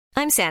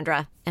I'm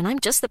Sandra, and I'm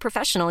just the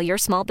professional your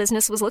small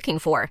business was looking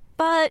for.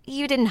 But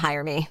you didn't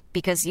hire me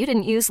because you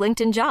didn't use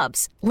LinkedIn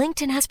Jobs.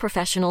 LinkedIn has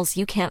professionals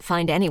you can't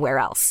find anywhere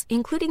else,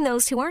 including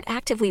those who aren't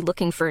actively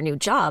looking for a new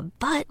job,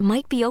 but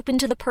might be open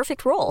to the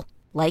perfect role,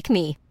 like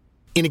me.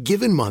 In a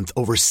given month,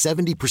 over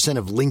 70%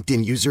 of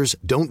LinkedIn users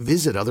don't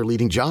visit other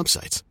leading job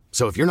sites.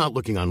 So if you're not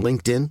looking on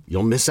LinkedIn,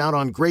 you'll miss out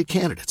on great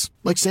candidates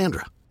like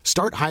Sandra.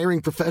 Start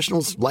hiring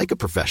professionals like a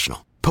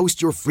professional.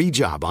 Post your free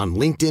job on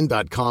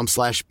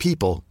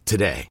linkedin.com/people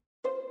today.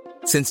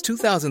 Since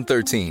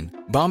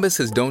 2013, Bombas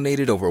has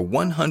donated over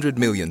 100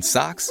 million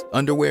socks,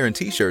 underwear, and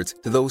T-shirts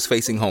to those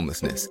facing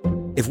homelessness.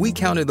 If we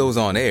counted those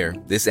on air,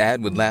 this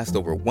ad would last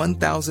over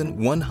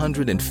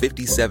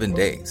 1,157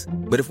 days.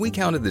 But if we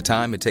counted the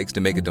time it takes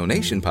to make a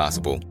donation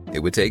possible, it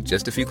would take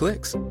just a few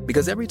clicks.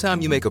 Because every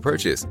time you make a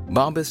purchase,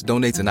 Bombas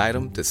donates an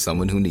item to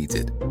someone who needs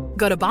it.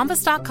 Go to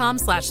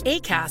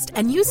bombas.com/ACAST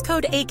and use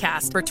code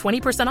ACAST for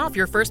 20% off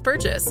your first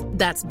purchase.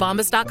 That's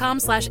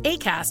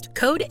bombas.com/ACAST,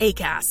 code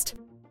ACAST.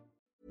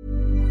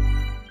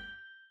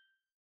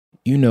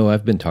 You know,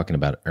 I've been talking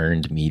about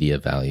earned media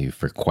value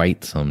for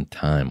quite some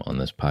time on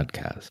this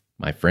podcast.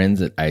 My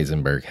friends at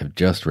Eisenberg have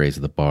just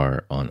raised the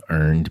bar on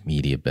earned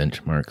media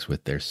benchmarks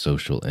with their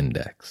Social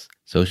Index.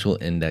 Social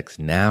Index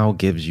now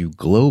gives you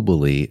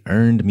globally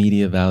earned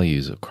media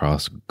values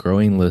across a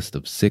growing list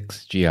of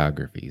 6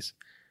 geographies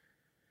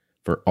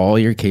for all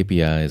your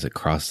KPIs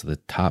across the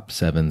top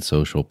 7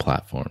 social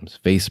platforms: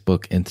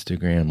 Facebook,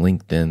 Instagram,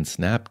 LinkedIn,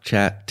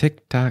 Snapchat,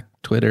 TikTok,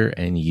 Twitter,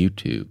 and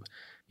YouTube.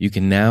 You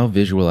can now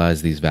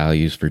visualize these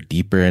values for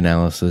deeper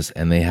analysis,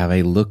 and they have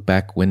a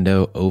look-back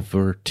window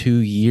over 2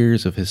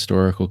 years of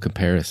historical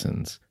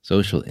comparisons.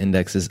 Social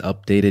Index is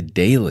updated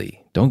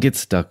daily. Don't get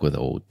stuck with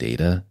old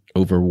data.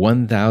 Over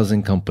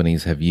 1,000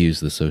 companies have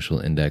used the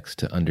Social Index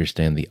to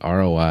understand the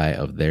ROI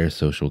of their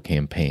social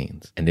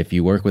campaigns. And if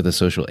you work with a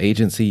social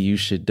agency, you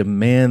should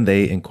demand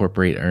they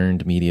incorporate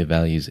earned media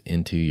values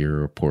into your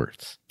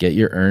reports. Get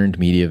your earned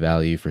media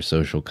value for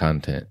social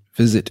content.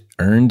 Visit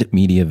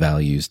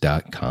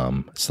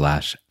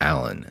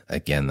earnedmediavalues.com/Alan.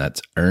 Again, that's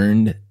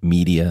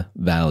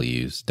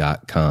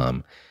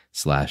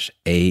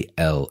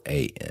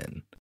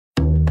earnedmediavalues.com/ALAN.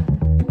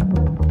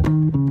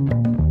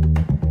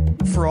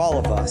 For all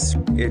of us,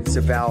 it's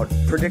about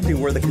predicting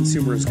where the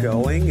consumer is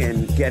going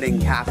and getting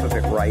half of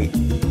it right.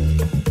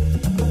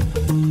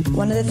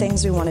 One of the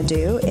things we want to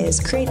do is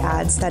create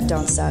ads that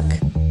don't suck.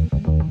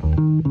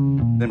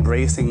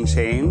 Embracing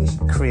change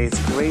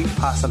creates great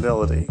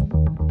possibility.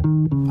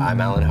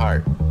 I'm Alan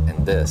Hart,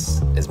 and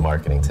this is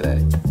Marketing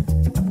Today.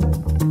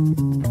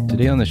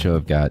 Today on the show,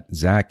 I've got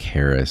Zach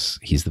Harris.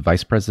 He's the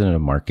Vice President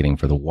of Marketing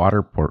for the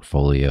water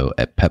portfolio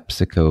at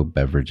PepsiCo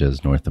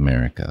Beverages North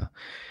America.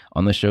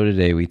 On the show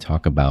today, we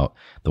talk about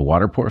the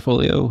water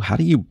portfolio. How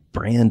do you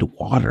brand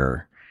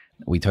water?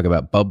 We talk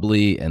about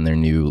Bubbly and their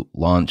new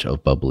launch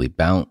of Bubbly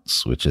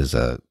Bounce, which is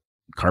a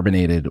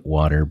carbonated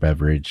water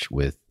beverage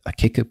with a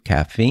kick of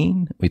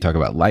caffeine. We talk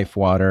about Life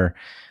Water,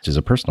 which is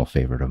a personal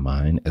favorite of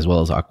mine, as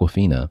well as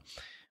Aquafina.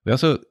 We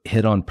also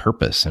hit on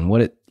purpose and what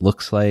it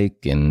looks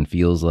like and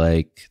feels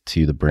like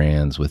to the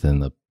brands within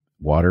the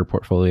water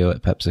portfolio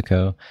at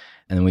PepsiCo.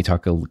 And then we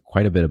talk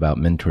quite a bit about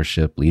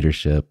mentorship,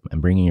 leadership,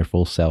 and bringing your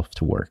full self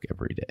to work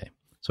every day.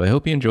 So I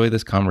hope you enjoy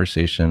this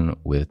conversation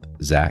with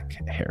Zach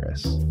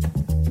Harris.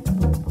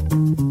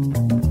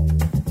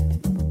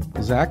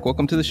 Zach,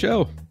 welcome to the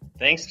show.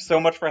 Thanks so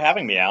much for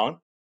having me, Alan.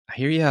 I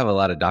hear you have a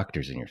lot of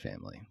doctors in your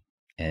family,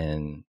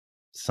 and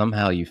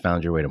somehow you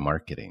found your way to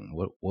marketing.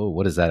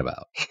 What is that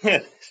about?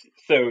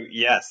 So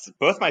yes,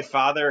 both my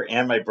father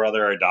and my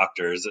brother are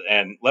doctors.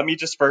 And let me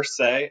just first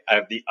say, I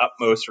have the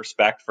utmost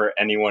respect for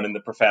anyone in the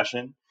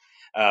profession.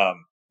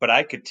 But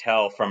I could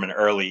tell from an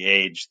early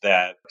age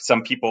that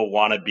some people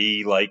want to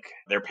be like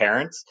their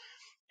parents.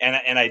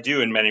 And I do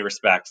in many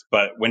respects.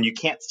 But when you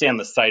can't stand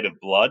the sight of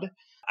blood,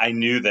 I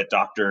knew that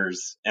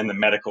doctors and the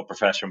medical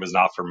profession was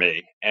not for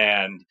me.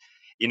 And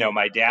you know,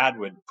 my dad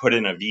would put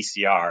in a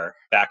VCR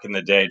back in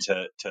the day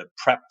to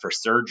prep for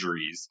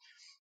surgeries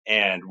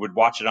and would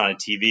watch it on a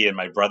TV. And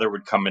my brother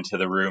would come into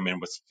the room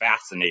and was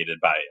fascinated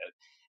by it.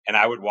 And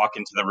I would walk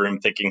into the room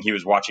thinking he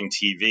was watching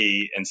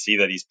TV and see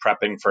that he's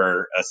prepping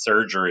for a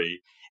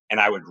surgery.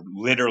 And I would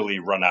literally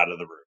run out of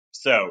the room.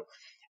 So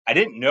I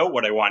didn't know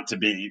what I wanted to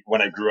be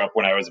when I grew up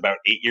when I was about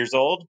 8 years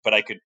old, but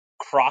I could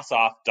cross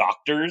off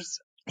doctors,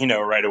 you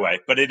know, right away.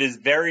 But it is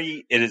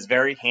very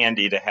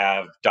handy to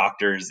have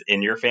doctors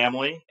in your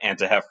family and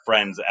to have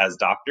friends as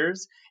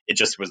doctors. It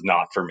just was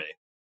not for me.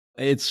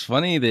 It's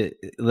funny that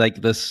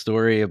like the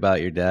story about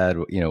your dad,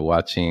 you know,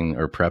 watching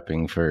or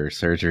prepping for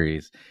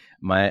surgeries.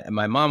 My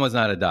mom was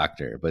not a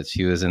doctor, but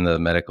she was in the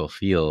medical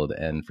field,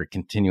 and for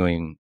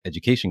continuing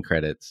education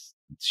credits,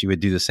 she would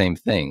do the same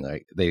thing.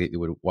 Like they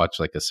would watch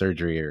like a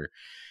surgery or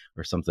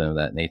something of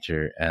that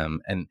nature.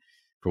 And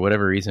for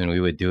whatever reason,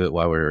 we would do it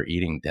while we were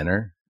eating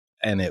dinner.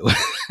 And it was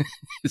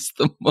it's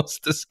the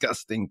most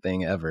disgusting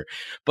thing ever.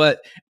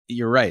 But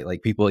you're right.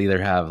 Like people either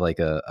have like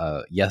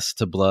a yes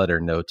to blood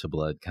or no to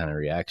blood kind of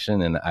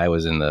reaction. And I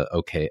was in the,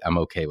 okay, I'm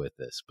okay with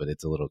this, but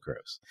it's a little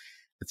gross.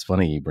 It's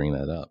funny you bring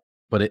that up.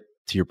 But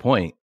to your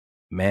point,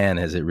 man,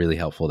 is it really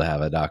helpful to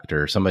have a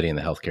doctor or somebody in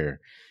the healthcare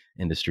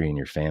industry in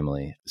your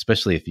family,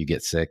 especially if you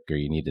get sick or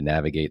you need to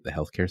navigate the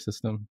healthcare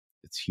system.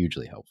 It's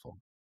hugely helpful.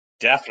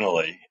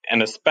 Definitely.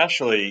 And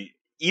especially,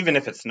 even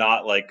if it's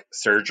not like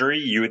surgery,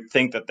 you would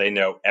think that they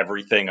know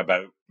everything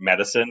about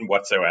medicine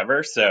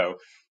whatsoever. So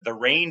the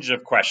range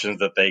of questions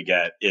that they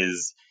get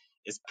is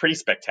pretty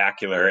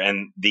spectacular.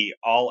 And the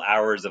all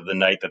hours of the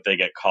night that they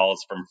get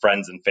calls from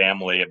friends and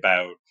family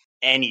about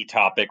any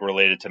topic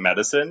related to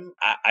medicine,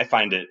 I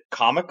find it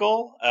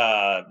comical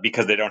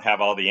because they don't have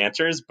all the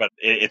answers, but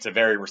it's a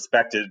very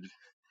respected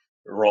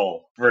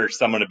role for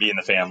someone to be in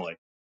the family.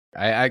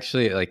 I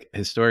actually, like,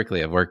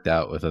 historically, I've worked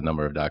out with a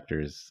number of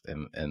doctors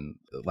and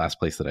the last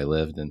place that I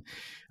lived. And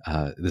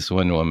this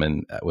one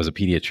woman was a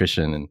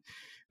pediatrician, and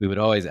we would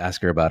always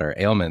ask her about our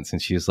ailments.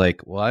 And she was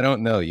like, well, I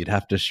don't know. You'd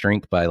have to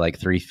shrink by like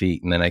 3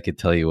 feet, and then I could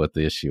tell you what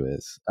the issue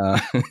is.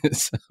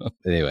 So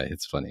anyway,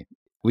 it's funny.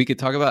 We could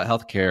talk about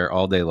healthcare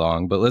all day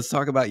long, but let's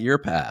talk about your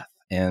path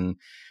and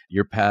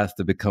your path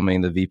to becoming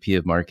the VP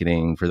of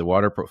marketing for the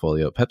water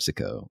portfolio at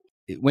PepsiCo.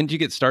 When did you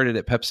get started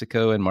at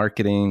PepsiCo in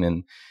marketing,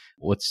 and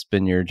what's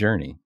been your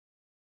journey?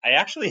 I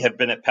actually have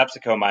been at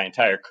PepsiCo my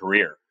entire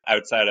career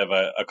outside of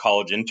a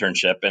college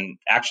internship. And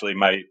actually,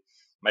 my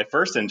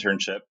first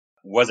internship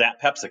was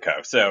at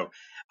PepsiCo. So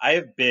I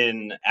have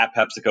been at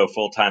PepsiCo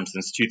full time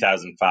since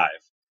 2005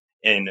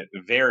 in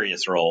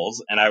various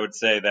roles. And I would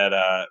say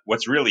that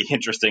what's really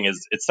interesting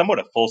is it's somewhat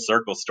a full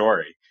circle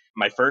story.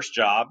 My first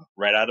job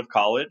right out of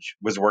college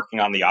was working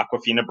on the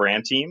Aquafina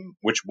brand team,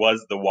 which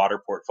was the water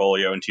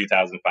portfolio in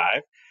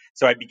 2005.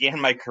 So I began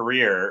my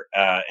career,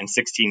 and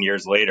 16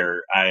 years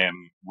later, I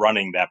am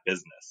running that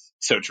business.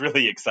 So it's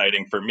really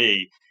exciting for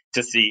me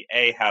to see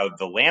A, how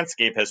the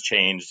landscape has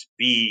changed,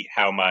 B,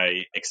 how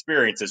my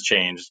experience has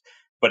changed.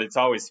 But it's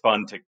always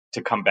fun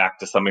to come back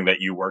to something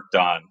that you worked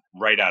on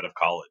right out of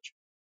college.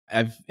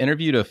 I've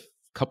interviewed a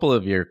couple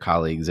of your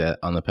colleagues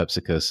on the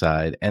PepsiCo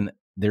side, and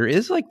there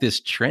is like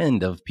this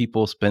trend of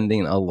people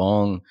spending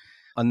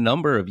a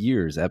number of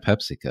years at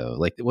PepsiCo.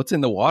 Like, what's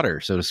in the water,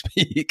 so to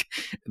speak,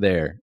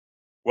 there?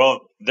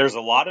 Well, there's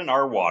a lot in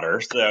our water,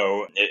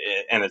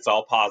 and it's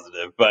all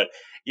positive. But,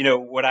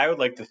 what I would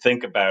like to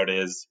think about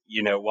is,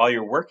 while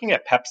you're working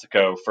at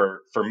PepsiCo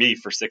for me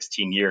for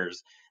 16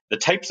 years, the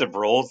types of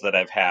roles that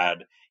I've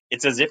had,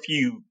 it's as if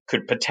you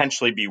could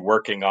potentially be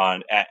working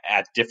on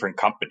at different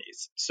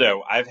companies.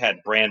 So I've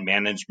had brand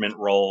management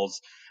roles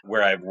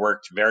where I've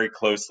worked very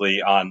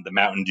closely on the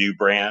Mountain Dew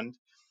brand.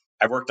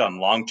 I've worked on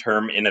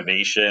long-term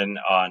innovation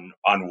on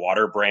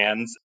water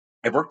brands.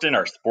 I've worked in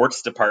our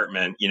sports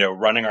department,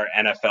 running our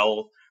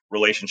NFL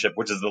relationship,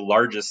 which is the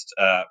largest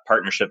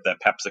partnership that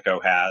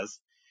PepsiCo has.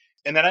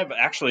 And then I've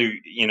actually,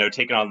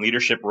 taken on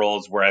leadership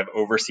roles where I've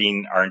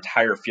overseen our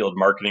entire field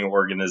marketing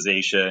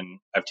organization.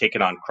 I've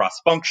taken on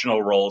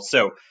cross-functional roles.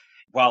 So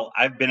while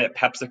I've been at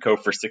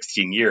PepsiCo for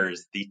 16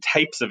 years, the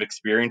types of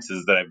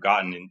experiences that I've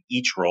gotten in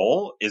each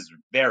role is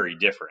very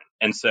different.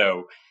 And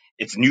so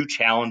it's new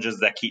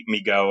challenges that keep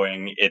me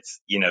going. It's,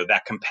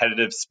 that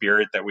competitive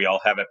spirit that we all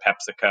have at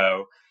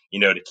PepsiCo,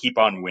 to keep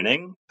on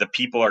winning. The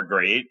people are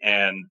great.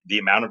 And the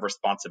amount of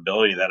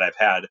responsibility that I've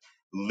had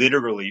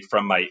literally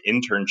from my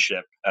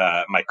internship,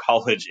 my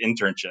college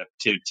internship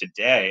to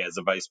today as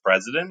a vice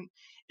president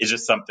is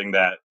just something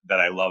that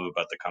I love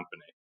about the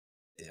company.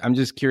 I'm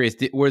just curious,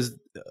 was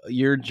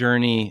your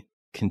journey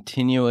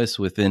continuous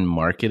within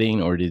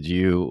marketing, or did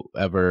you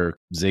ever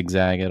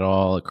zigzag at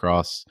all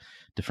across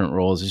different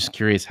roles? Just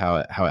curious how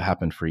it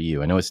happened for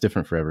you. I know it's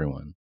different for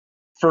everyone.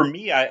 For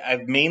me,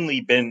 I've mainly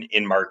been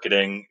in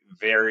marketing,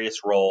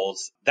 various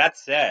roles. That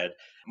said,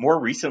 more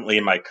recently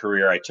in my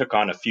career, I took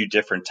on a few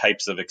different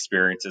types of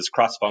experiences,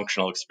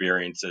 cross-functional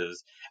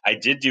experiences. I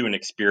did do an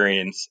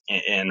experience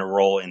in a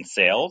role in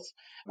sales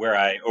where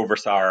I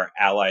oversaw our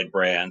allied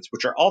brands,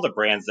 which are all the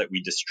brands that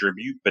we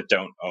distribute but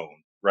don't own,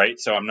 right?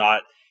 So I'm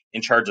not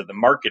in charge of the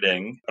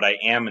marketing, but I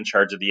am in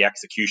charge of the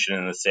execution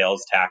and the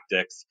sales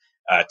tactics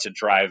to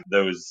drive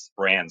those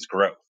brands'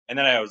 growth. And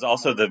then I was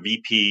also the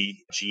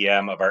VP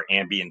GM of our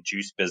ambient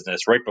juice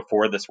business right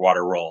before this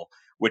water role,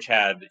 which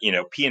had,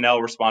 P&L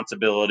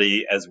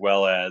responsibility as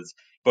well as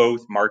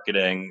both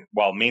marketing,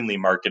 while mainly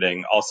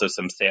marketing, also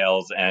some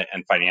sales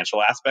and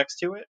financial aspects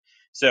to it.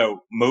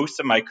 So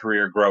most of my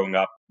career growing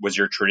up was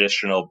your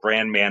traditional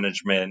brand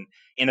management,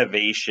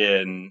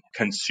 innovation,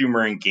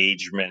 consumer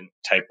engagement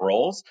type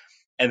roles.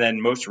 And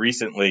then most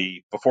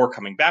recently, before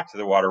coming back to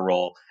the water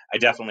role, I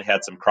definitely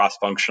had some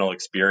cross-functional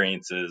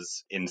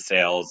experiences in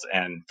sales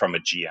and from a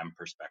GM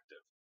perspective.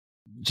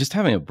 Just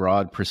having a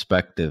broad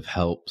perspective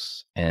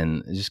helps.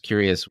 And just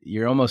curious,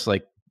 you're almost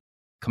like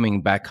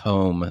coming back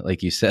home,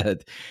 like you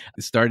said,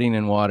 starting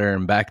in water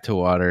and back to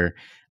water.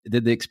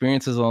 Did the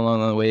experiences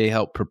along the way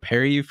help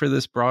prepare you for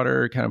this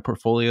broader kind of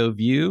portfolio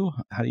view?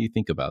 How do you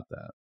think about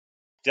that?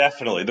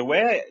 Definitely. The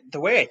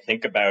way I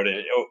think about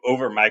it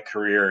over my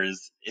career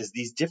is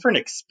these different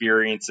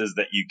experiences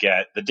that you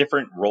get, the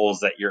different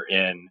roles that you're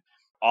in,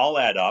 all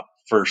add up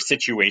for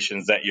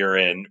situations that you're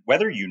in,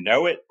 whether you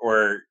know it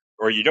or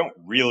or you don't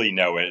really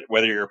know it,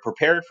 whether you're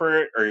prepared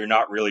for it or you're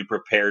not really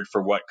prepared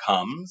for what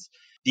comes,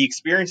 the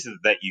experiences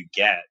that you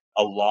get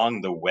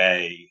along the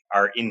way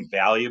are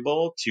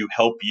invaluable to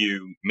help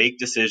you make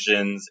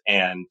decisions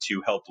and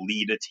to help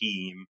lead a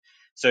team.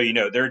 So,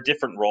 there are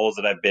different roles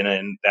that I've been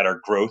in that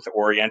are growth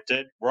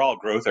oriented. We're all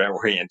growth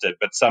oriented,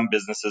 but some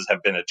businesses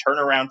have been a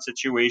turnaround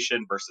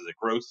situation versus a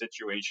growth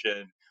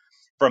situation.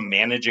 From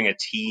managing a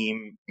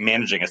team,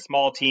 managing a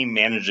small team,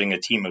 managing a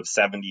team of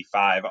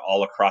 75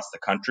 all across the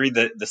country,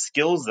 the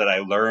skills that I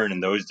learn in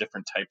those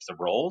different types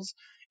of roles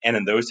and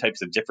in those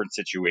types of different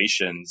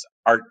situations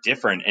are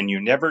different. And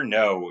you never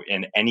know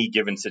in any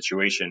given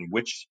situation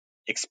which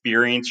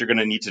experience you're going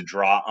to need to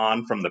draw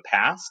on from the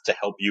past to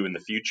help you in the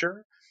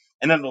future.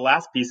 And then the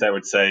last piece I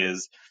would say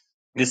is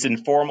this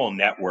informal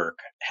network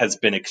has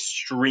been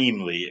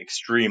extremely,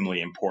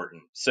 extremely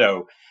important.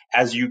 So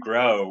as you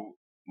grow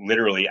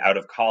literally out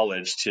of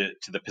college to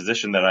the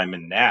position that I'm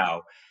in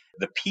now,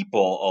 the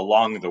people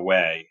along the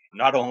way,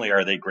 not only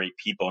are they great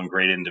people and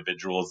great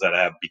individuals that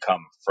have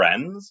become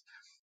friends,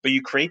 but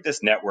you create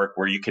this network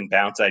where you can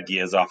bounce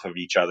ideas off of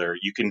each other.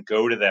 You can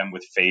go to them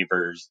with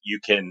favors. You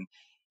can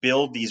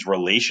build these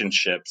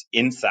relationships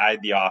inside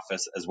the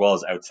office as well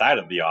as outside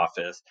of the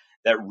office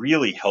that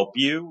really help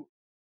you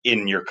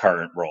in your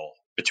current role.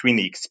 Between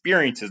the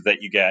experiences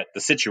that you get, the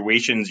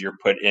situations you're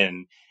put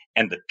in,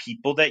 and the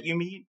people that you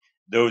meet,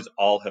 those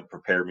all have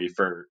prepared me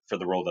for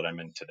the role that I'm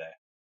in today.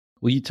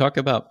 Well, you talk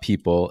about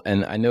people,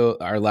 and I know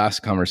our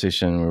last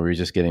conversation where we were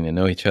just getting to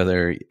know each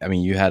other, I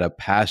mean, you had a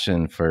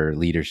passion for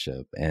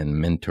leadership and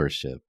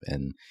mentorship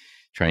and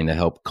trying to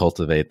help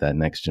cultivate that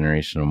next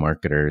generation of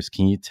marketers.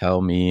 Can you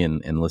tell me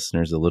and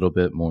listeners a little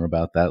bit more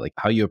about that, like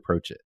how you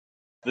approach it?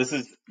 This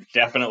is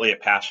definitely a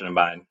passion of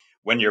mine.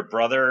 When your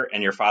brother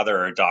and your father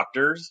are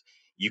doctors,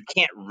 you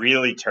can't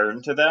really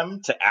turn to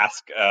them to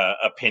ask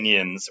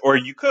opinions, or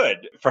you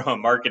could from a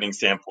marketing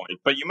standpoint,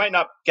 but you might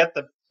not get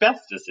the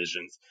best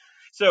decisions.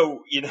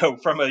 So,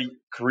 from a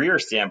career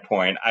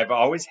standpoint, I've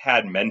always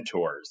had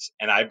mentors,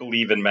 and I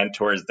believe in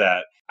mentors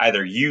that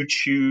either you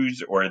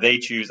choose or they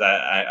choose.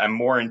 I'm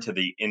more into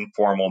the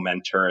informal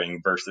mentoring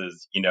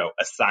versus,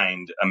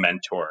 assigned a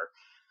mentor.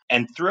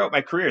 And throughout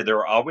my career, there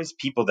were always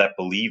people that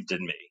believed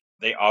in me.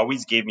 They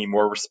always gave me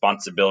more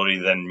responsibility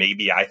than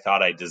maybe I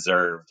thought I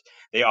deserved.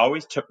 They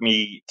always took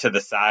me to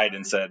the side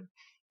and said,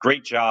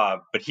 "Great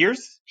job, but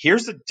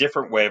here's a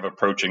different way of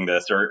approaching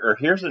this, or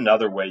here's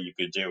another way you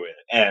could do it."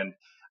 And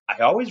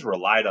I always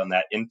relied on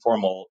that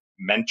informal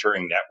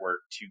mentoring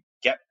network to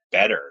get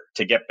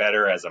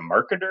better as a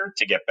marketer,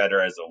 to get better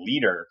as a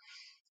leader.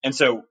 And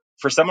so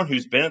for someone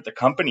who's been at the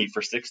company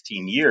for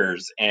 16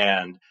 years,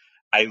 and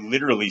I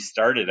literally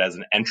started as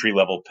an entry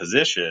level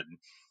position,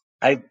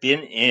 I've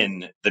been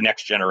in the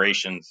next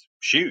generation's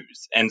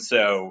shoes. And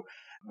so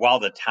while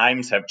the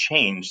times have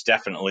changed,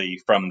 definitely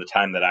from the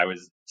time that I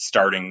was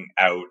starting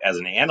out as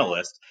an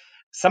analyst,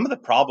 some of the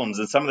problems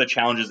and some of the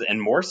challenges,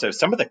 and more so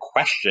some of the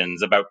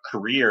questions about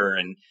career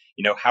and,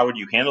 how would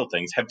you handle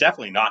things, have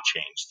definitely not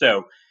changed.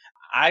 So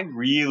I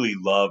really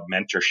love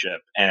mentorship,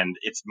 and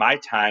it's my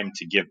time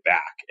to give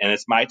back, and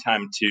it's my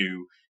time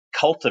to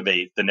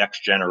cultivate the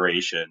next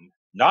generation,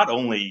 not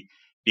only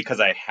because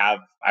I have,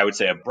 I would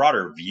say, a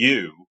broader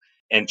view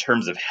in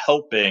terms of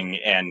helping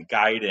and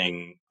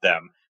guiding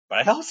them,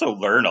 but I also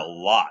learn a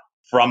lot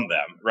from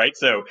them, right?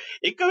 So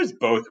it goes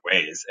both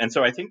ways. And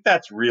so I think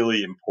that's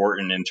really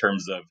important in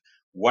terms of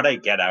what I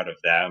get out of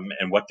them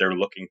and what they're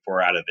looking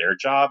for out of their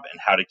job and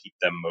how to keep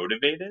them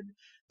motivated.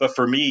 But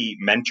for me,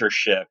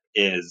 mentorship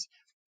is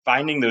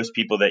finding those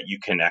people that you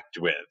connect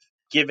with,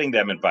 giving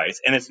them advice.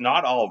 And it's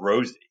not all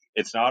rosy.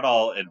 It's not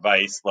all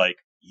advice like,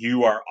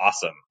 you are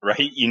awesome, right?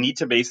 You need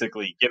to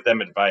basically give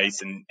them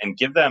advice and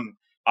give them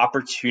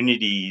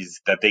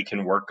opportunities that they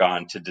can work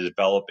on to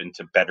develop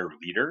into better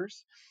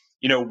leaders.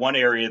 One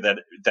area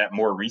that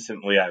more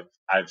recently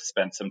I've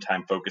spent some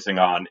time focusing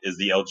on is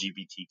the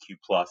LGBTQ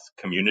plus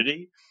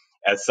community.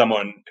 As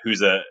someone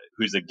who's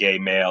a gay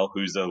male,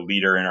 who's a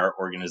leader in our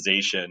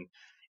organization,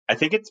 I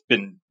think it's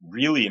been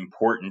really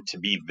important to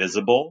be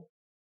visible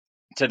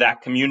to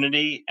that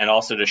community and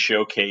also to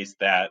showcase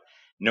that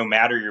no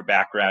matter your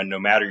background, no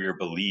matter your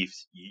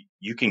beliefs,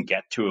 you can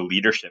get to a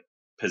leadership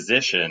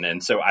position.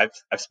 And so I've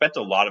spent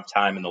a lot of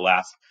time in the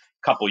last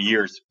couple of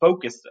years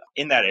focused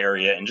in that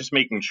area and just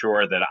making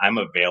sure that I'm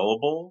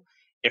available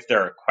if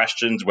there are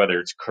questions, whether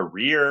it's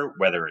career,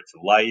 whether it's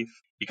life,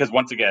 because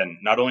once again,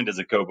 not only does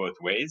it go both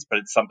ways, but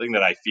it's something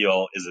that I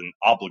feel is an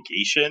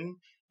obligation,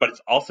 but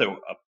it's also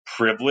a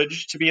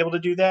privilege to be able to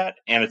do that.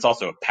 And it's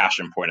also a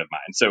passion point of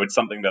mine. So it's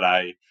something that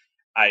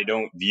I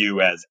don't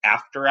view as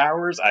after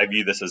hours. I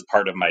view this as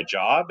part of my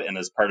job and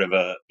as part of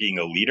being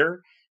a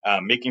leader,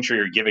 making sure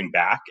you're giving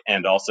back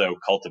and also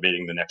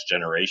cultivating the next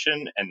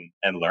generation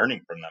and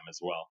learning from them as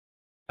well.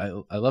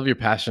 I love your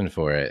passion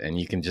for it, and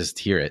you can just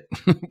hear it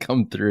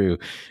come through.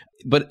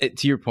 But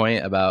to your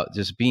point about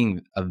just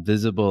being a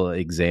visible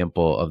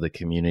example of the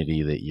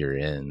community that you're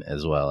in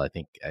as well, I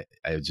think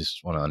I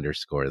just want to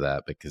underscore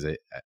that because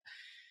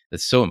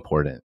it's so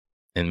important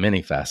in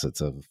many facets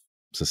of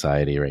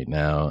society right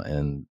now.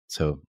 And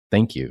so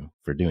thank you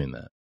for doing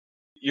that.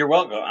 You're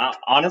welcome.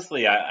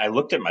 Honestly, I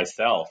looked at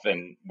myself,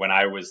 and when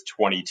I was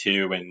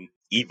 22 and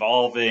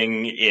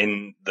evolving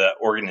in the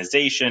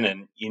organization,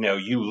 and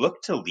you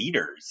look to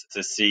leaders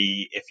to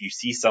see if you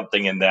see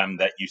something in them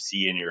that you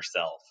see in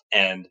yourself.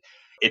 And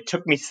it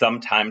took me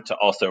some time to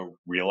also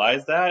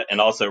realize that,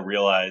 and also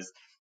realize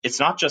it's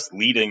not just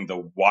leading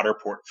the water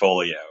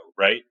portfolio,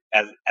 right?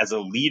 As a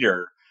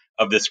leader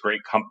of this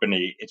great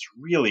company, it's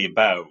really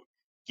about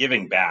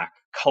giving back,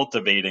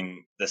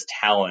 cultivating this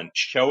talent,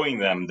 showing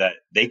them that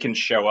they can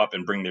show up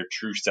and bring their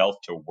true self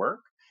to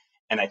work.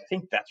 And I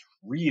think that's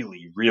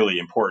really, really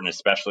important,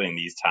 especially in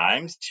these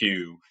times,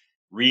 to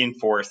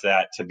reinforce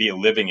that, to be a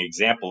living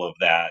example of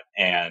that,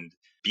 and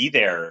be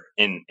there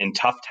in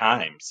tough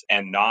times,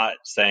 and not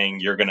saying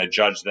you're going to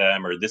judge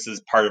them or this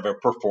is part of a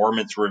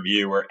performance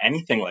review or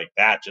anything like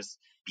that. Just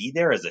be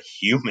there as a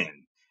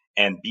human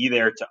and be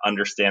there to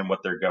understand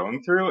what they're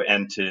going through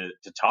and to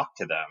talk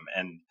to them.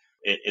 And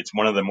it's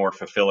one of the more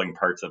fulfilling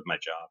parts of my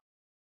job.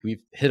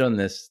 We've hit on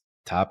this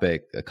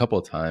topic a couple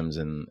of times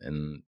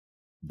in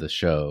the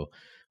show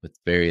with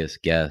various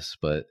guests,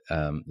 but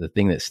the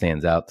thing that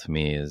stands out to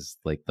me is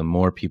like the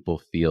more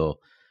people feel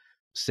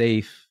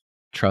safe,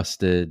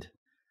 trusted,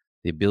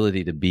 the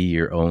ability to be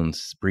your own,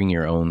 bring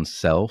your own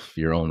self,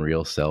 your own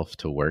real self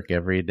to work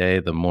every day,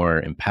 the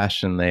more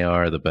impassioned they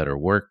are, the better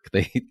work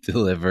they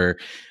deliver,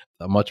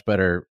 a much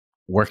better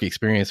work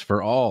experience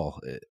for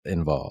all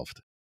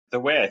involved. The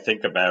way I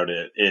think about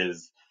it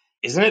is,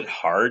 isn't it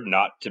hard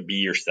not to be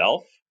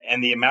yourself?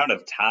 And the amount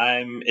of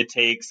time it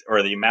takes,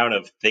 or the amount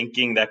of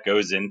thinking that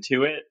goes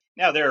into it.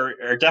 Now, there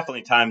are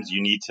definitely times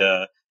you need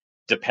to,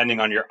 depending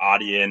on your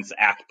audience,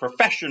 act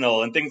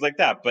professional and things like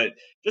that. But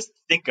just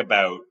think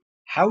about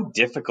how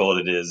difficult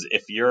it is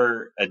if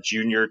you're a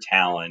junior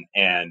talent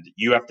and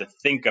you have to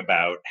think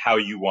about how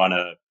you want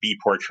to be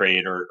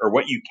portrayed, or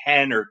what you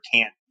can or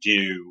can't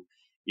do,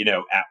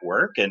 at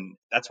work. And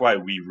that's why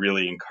we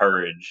really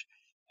encourage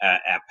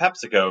at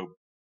PepsiCo,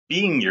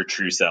 being your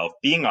true self,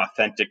 being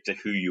authentic to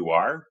who you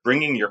are,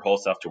 bringing your whole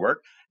self to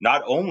work.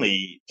 Not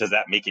only does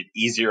that make it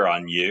easier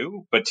on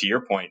you, but to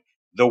your point,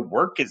 the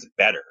work is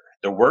better.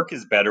 The work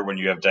is better when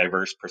you have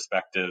diverse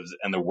perspectives,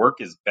 and the work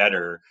is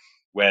better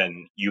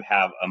when you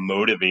have a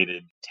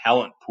motivated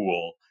talent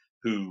pool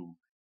who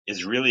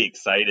is really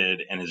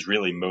excited and is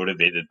really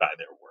motivated by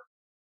their work.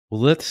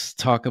 Well, let's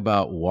talk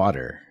about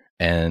water.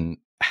 And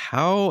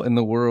how in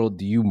the world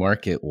do you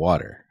market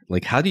water?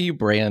 Like, how do you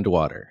brand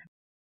water?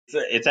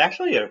 It's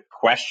actually a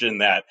question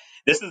that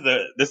this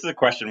is a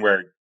question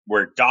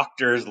where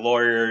doctors,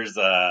 lawyers,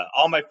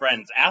 all my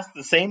friends ask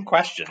the same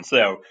question.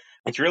 So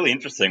it's really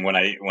interesting when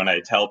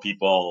I tell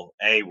people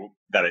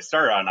that I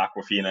started on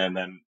Aquafina and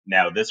then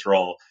now this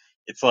role.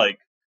 It's like,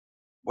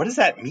 what does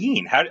that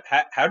mean? How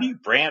do you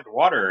brand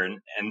water?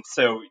 And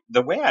so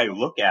the way I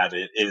look at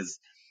it is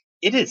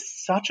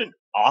such an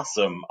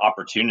awesome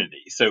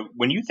opportunity. So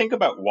when you think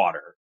about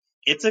water,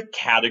 it's a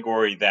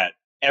category that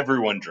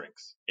everyone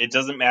drinks. It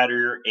doesn't matter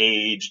your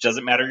age,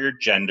 doesn't matter your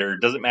gender,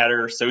 doesn't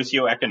matter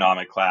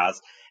socioeconomic class,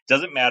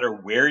 doesn't matter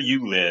where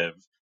you live.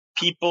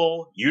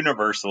 People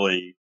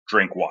universally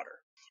drink water.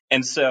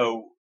 And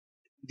so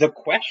the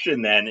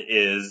question then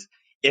is,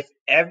 if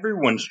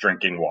everyone's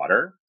drinking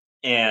water,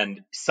 and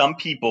some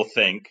people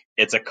think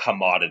it's a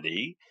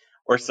commodity,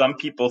 or some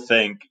people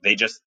think they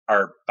just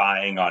are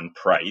buying on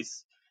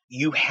price,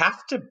 you have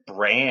to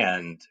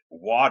brand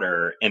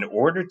water in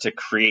order to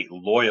create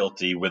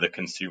loyalty with a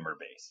consumer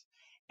base.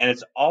 And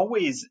it's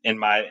always, in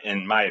my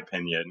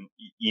opinion,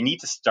 you need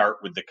to start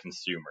with the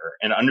consumer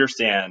and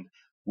understand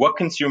what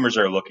consumers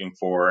are looking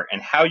for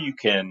and how you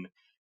can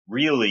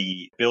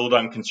really build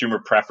on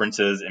consumer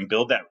preferences and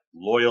build that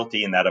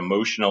loyalty and that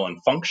emotional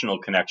and functional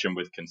connection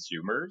with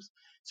consumers.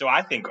 So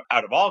I think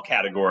out of all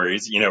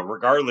categories,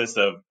 regardless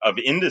of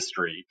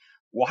industry,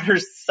 water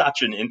is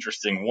such an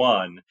interesting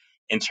one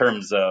in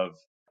terms of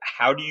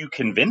how do you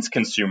convince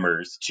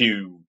consumers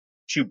to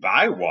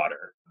buy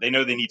water? They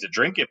know they need to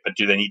drink it, but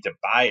do they need to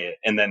buy it?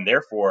 And then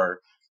therefore,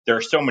 there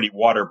are so many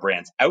water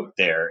brands out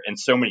there and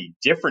so many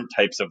different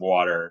types of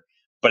water.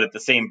 But at the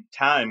same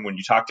time, when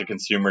you talk to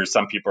consumers,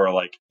 some people are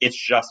like,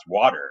 it's just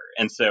water.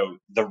 And so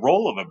the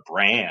role of a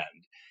brand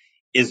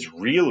is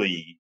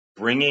really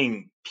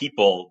bringing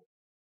people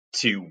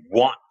to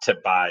want to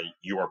buy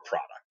your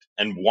product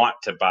and want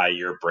to buy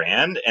your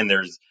brand. And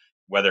there's,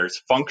 whether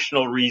it's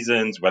functional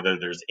reasons, whether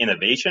there's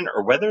innovation,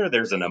 or whether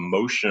there's an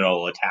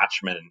emotional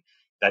attachment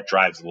that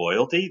drives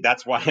loyalty.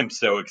 That's why I'm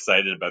so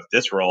excited about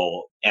this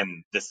role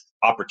and this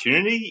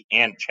opportunity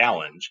and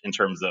challenge in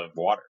terms of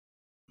water.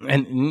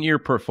 And in your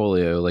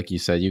portfolio, like you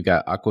said, you've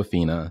got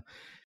Aquafina,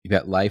 you've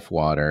got Life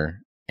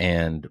Water,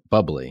 and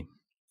Bubbly.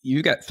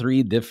 You've got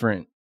 3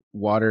 different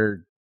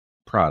water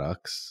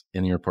products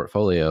in your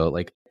portfolio.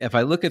 Like, if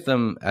I look at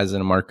them as a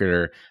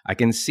marketer, I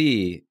can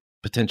see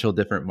potential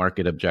different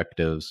market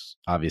objectives,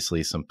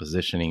 obviously some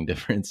positioning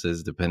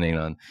differences depending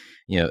on,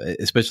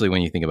 especially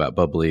when you think about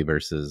Bubbly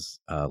versus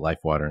Life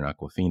Water and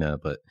Aquafina.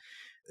 But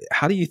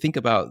how do you think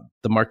about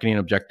the marketing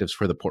objectives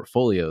for the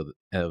portfolio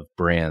of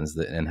brands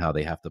and how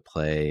they have to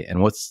play?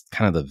 And what's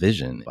kind of the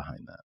vision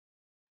behind that?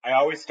 I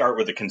always start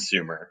with the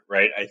consumer,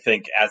 right? I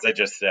think, as I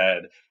just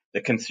said,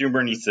 the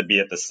consumer needs to be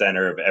at the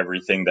center of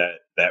everything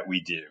that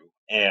we do.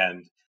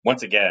 And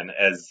once again,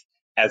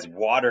 as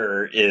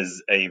water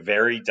is a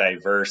very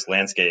diverse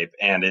landscape,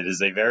 and it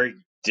is a very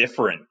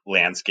different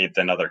landscape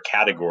than other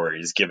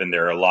categories, given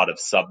there are a lot of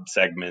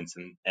sub-segments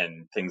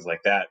and things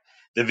like that.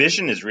 The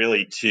vision is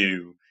really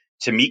to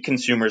meet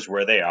consumers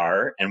where they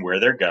are and where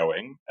they're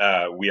going.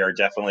 We are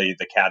definitely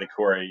the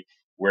category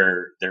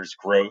where there's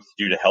growth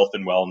due to health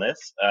and wellness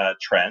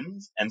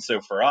trends. And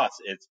so for us,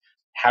 it's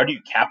how do you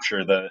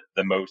capture the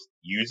most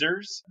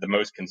users, the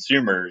most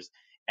consumers,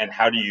 and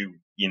how do you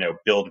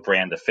build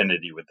brand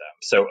affinity with them?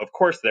 So of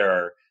course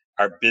there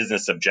are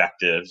business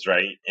objectives,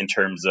 right, in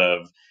terms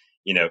of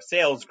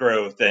sales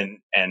growth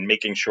and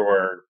making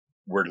sure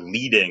we're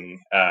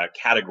leading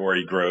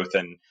category growth,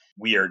 and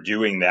we are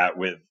doing that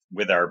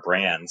with our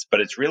brands.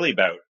 But it's really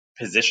about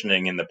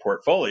positioning in the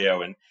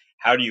portfolio and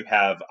how do you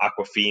have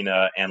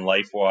Aquafina and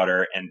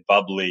LifeWater and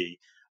Bubbly?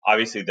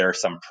 Obviously, there are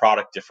some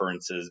product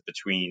differences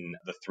between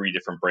the three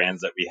different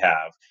brands that we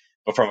have.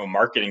 But from a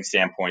marketing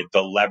standpoint,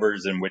 the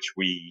levers in which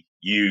we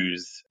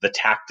use, the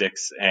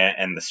tactics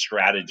and the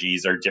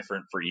strategies are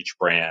different for each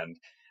brand,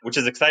 which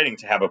is exciting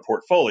to have a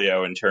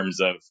portfolio in terms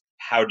of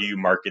how do you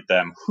market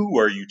them, who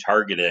are you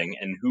targeting,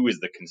 and who is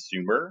the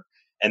consumer?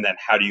 And then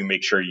how do you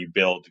make sure you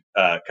build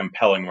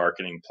compelling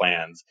marketing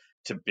plans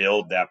to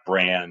build that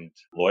brand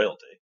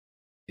loyalty?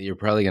 You're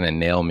probably going to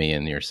nail me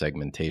in your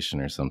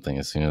segmentation or something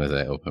as soon as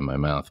I open my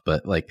mouth.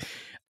 But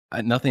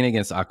nothing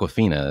against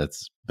Aquafina.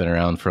 It's been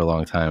around for a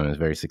long time and is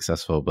very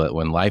successful. But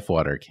when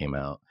LifeWater came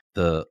out,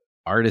 the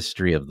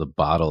artistry of the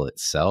bottle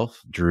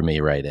itself drew me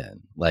right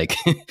in.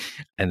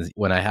 And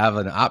when I have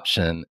an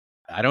option,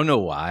 I don't know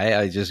why,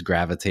 I just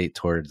gravitate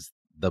towards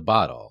the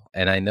bottle.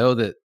 And I know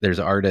that there's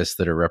artists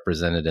that are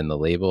represented in the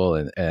label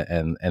and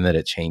that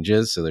it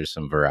changes. So there's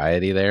some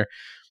variety there.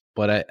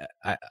 But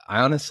I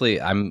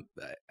honestly,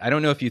 I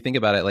don't know if you think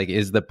about it,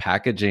 is the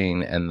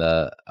packaging and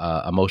the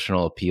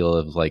emotional appeal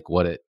of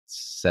what it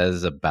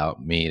says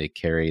about me to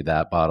carry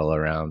that bottle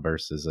around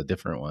versus a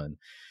different one.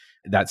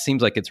 That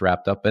seems like it's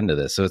wrapped up into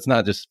this. So it's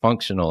not just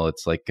functional,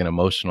 it's like an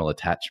emotional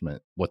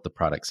attachment, what the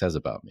product says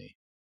about me.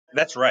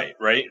 That's right.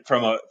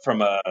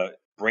 From a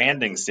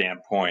branding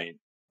standpoint,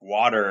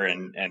 water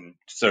and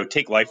so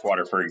take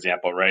LifeWater, for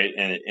example, right?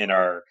 In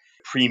our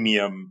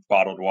premium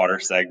bottled water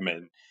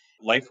segment,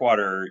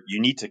 LifeWater, you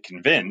need to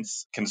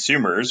convince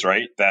consumers,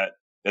 right, that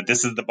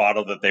this is the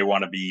bottle that they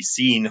want to be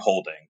seen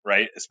holding,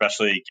 right?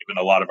 Especially given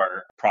a lot of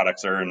our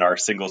products are in our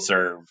single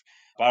serve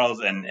bottles,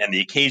 and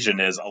the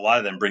occasion is a lot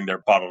of them bring their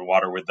bottled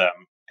water with them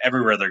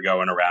everywhere they're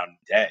going around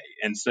the day.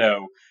 And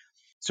so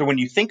when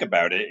you think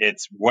about it,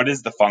 it's what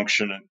is the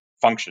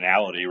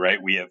functionality, right?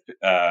 We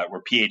have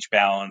we're pH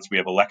balanced, we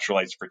have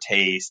electrolytes for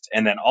taste,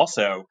 and then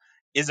also,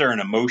 is there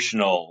an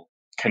emotional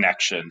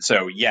connection?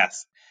 So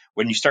yes,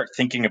 when you start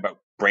thinking about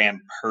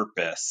brand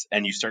purpose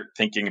and you start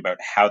thinking about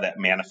how that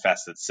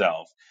manifests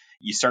itself,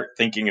 you start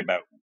thinking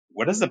about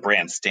what does the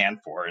brand stand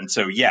for? And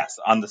so yes,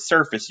 on the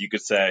surface, you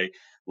could say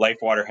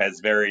LifeWater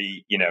has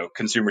very,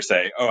 consumers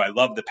say, oh, I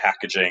love the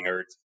packaging,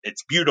 or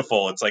it's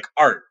beautiful, it's like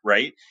art,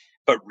 right?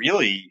 But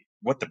really,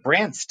 what the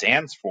brand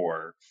stands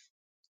for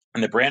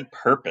and the brand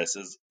purpose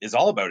is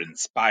all about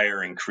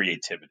inspiring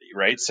creativity,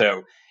 right?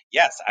 So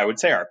yes, I would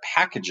say our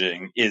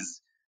packaging is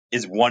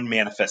one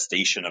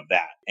manifestation of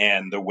that,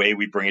 and the way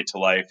we bring it to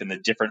life and the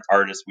different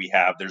artists we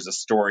have. There's a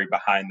story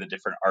behind the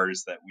different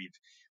artists that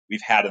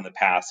we've had in the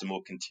past and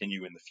will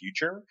continue in the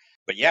future.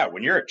 But yeah,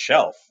 when you're at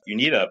shelf, you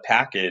need a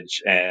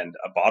package and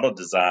a bottle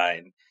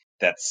design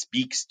that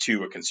speaks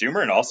to a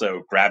consumer and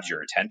also grabs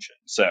your attention.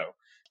 So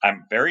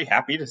I'm very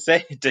happy to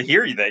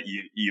hear that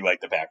you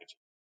like the packaging.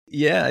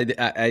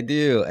 Yeah, I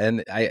do.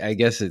 And I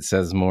guess it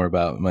says more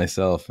about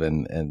myself.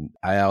 And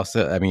I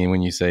also,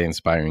 when you say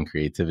inspiring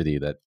creativity,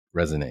 that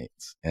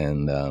resonates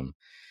and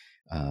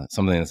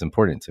something that's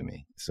important to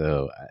me.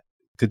 So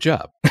good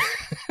job.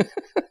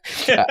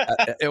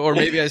 Or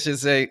maybe I should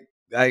say,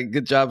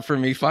 good job for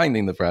me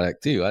finding the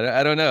product too.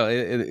 I don't know.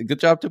 Good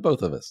job to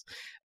both of us.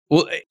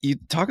 Well, you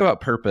talk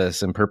about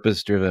purpose and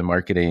purpose-driven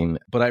marketing,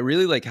 but I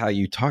really like how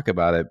you talk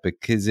about it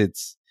because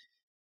it's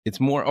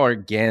more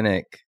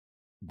organic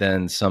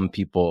than some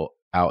people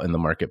out in the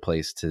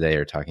marketplace today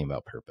are talking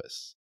about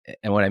purpose.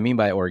 And what I mean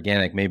by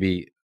organic,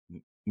 maybe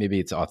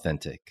it's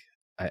authentic,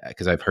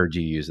 because I've heard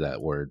you use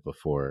that word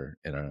before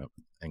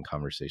in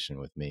conversation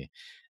with me.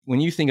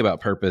 When you think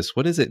about purpose,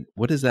 what does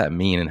that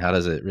mean, and how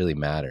does it really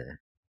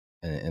matter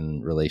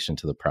in relation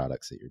to the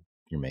products that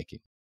you're making?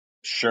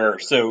 Sure.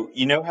 So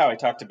you know how I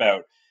talked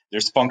about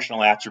there's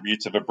functional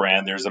attributes of a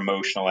brand, there's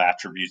emotional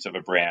attributes of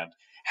a brand.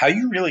 How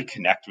you really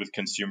connect with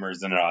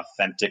consumers in an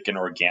authentic and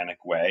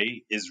organic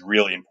way is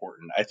really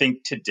important. I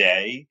think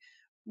today,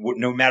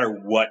 no matter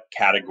what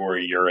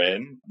category you're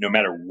in, no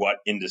matter what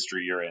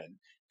industry you're in,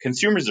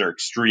 consumers are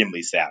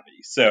extremely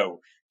savvy.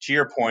 So to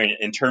your point,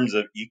 in terms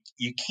of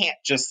you can't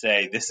just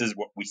say this is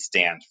what we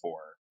stand for.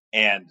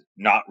 and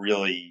not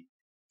really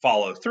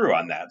follow through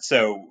on that.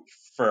 So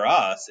for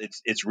us,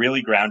 it's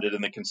really grounded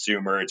in the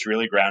consumer. It's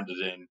really grounded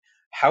in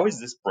how is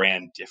this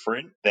brand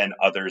different than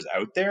others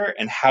out there,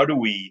 and how do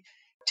we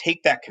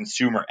take that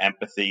consumer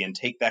empathy and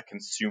take that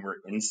consumer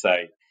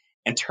insight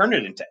and turn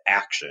it into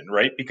action,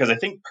 right? Because I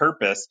think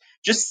purpose,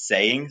 just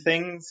saying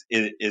things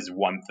is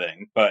one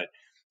thing, but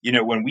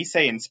when we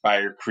say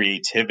inspire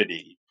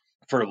creativity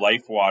for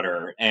Life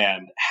Water,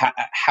 and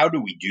how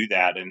do we do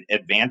that and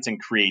advancing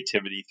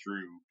creativity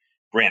through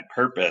brand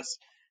purpose,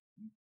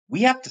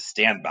 we have to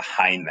stand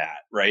behind that,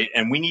 right?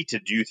 And we need to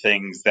do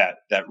things that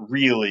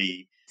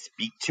really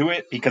speak to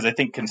it, because I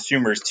think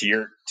consumers,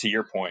 to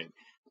your point,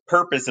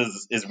 purpose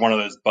is one of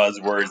those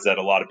buzzwords that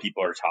a lot of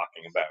people are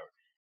talking about.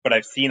 But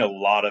I've seen a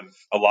lot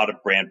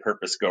of brand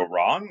purpose go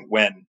wrong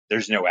when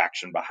there's no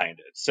action behind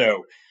it.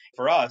 So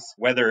for us,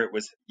 whether it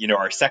was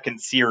our second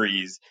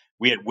series,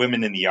 we had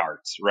women in the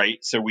arts, right?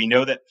 So we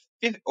know that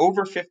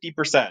over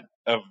 50%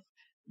 of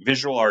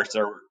visual arts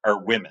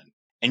are women,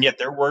 and yet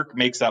their work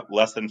makes up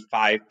less than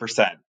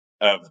 5%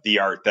 of the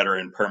art that are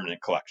in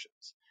permanent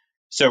collections.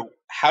 So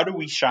how do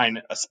we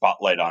shine a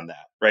spotlight on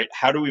that, right?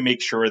 How do we make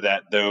sure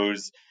that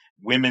those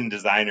women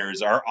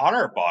designers are on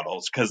our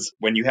bottles? Because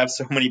when you have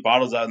so many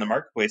bottles out in the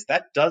marketplace,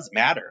 that does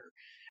matter.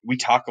 We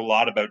talk a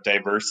lot about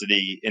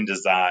diversity in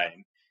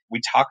design.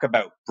 We talk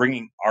about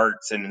bringing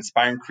arts and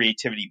inspiring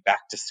creativity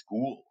back to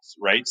schools,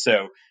 right?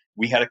 So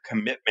we had a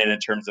commitment in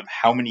terms of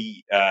how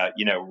many,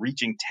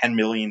 reaching 10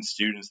 million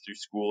students through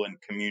school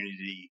and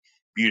community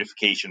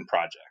beautification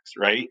projects,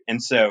 right?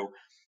 And so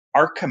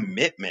our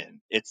commitment,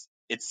 it's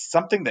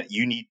something that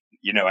you need.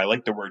 I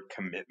like the word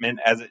commitment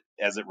as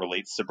it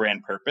relates to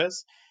brand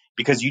purpose,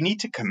 because you need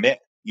to commit.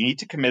 You need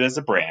to commit as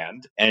a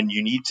brand, and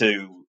you need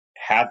to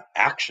have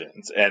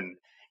actions. And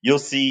you'll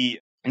see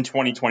in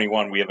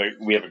 2021 we have a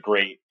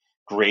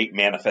great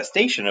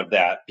manifestation of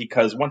that,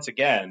 because once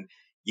again,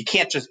 you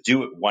can't just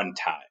do it one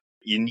time.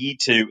 You need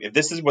to, if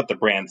this is what the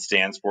brand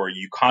stands for,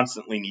 you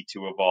constantly need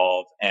to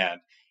evolve, and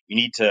you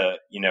need to,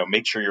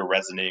 make sure you're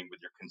resonating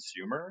with your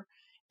consumer.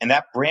 And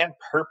that brand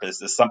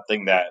purpose is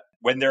something that,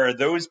 when there are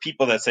those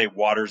people that say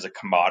water's a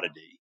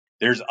commodity,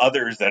 there's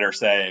others that are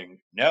saying,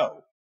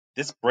 no,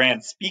 this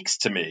brand speaks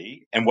to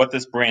me, and what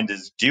this brand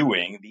is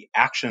doing, the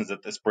actions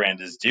that this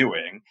brand is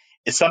doing,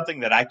 is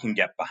something that I can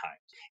get behind.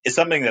 It's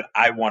something that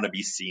I want to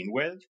be seen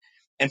with.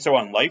 And so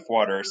on Life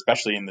Water,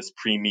 especially in this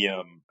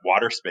premium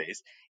water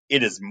space,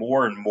 it is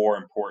more and more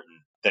important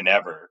than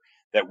ever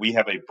that we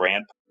have a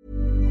brand.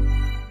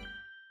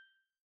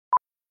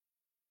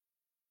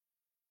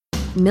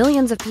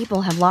 Millions of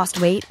people have lost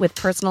weight with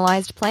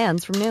personalized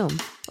plans from Noom.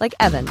 Like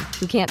Evan,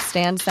 who can't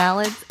stand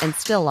salads and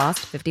still lost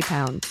 50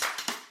 pounds.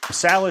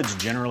 Salads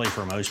generally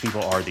for most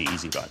people are the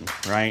easy button,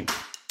 right?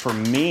 For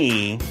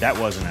me, that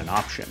wasn't an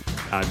option.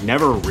 I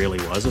never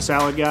really was a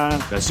salad guy.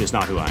 That's just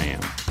not who I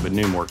am. But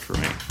Noom worked for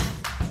me.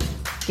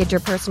 Get your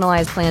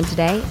personalized plan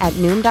today at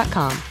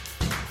Noom.com.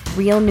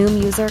 Real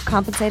Noom user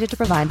compensated to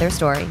provide their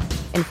story.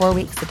 In 4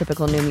 weeks, the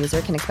typical Noom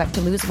user can expect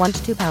to lose 1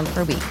 to 2 pounds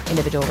per week.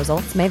 Individual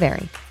results may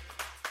vary.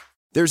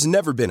 There's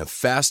never been a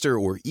faster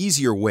or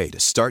easier way to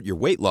start your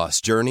weight loss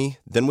journey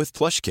than with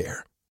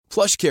PlushCare.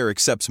 PlushCare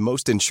accepts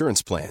most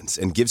insurance plans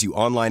and gives you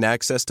online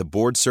access to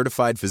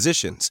board-certified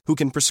physicians who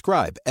can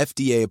prescribe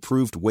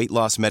FDA-approved weight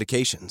loss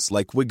medications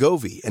like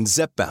Wegovy and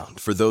Zepbound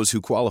for those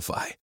who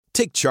qualify.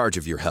 Take charge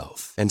of your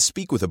health and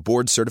speak with a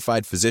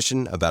board-certified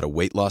physician about a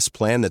weight loss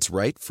plan that's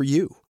right for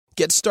you.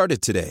 Get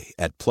started today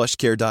at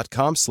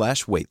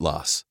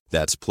plushcare.com/weightloss.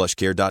 That's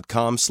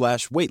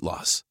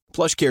plushcare.com/weightloss.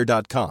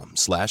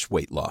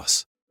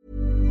 plushcare.com/weightloss.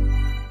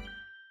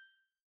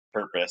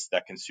 Purpose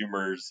that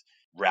consumers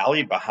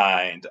rally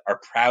behind, are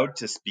proud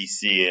to be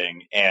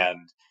seeing,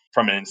 and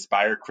from an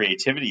inspire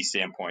creativity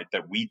standpoint,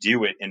 that we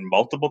do it in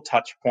multiple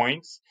touch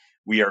points.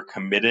 We are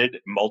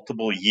committed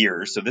multiple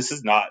years. So this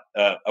is not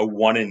a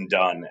one and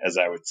done, as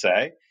I would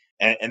say.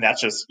 And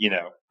that's just,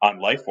 on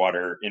Life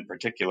Water in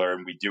particular,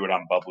 and we do it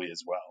on Bubbly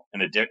as well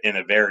in a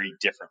very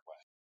different way.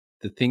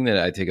 The thing that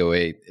I take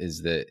away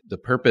is that the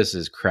purpose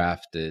is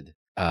crafted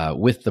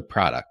with the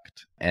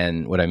product.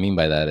 And what I mean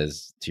by that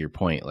is, to your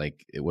point,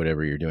 like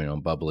whatever you're doing on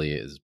Bubbly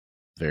is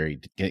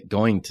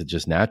going to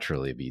just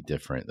naturally be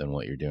different than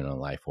what you're doing on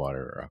Life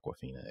Water or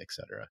Aquafina, et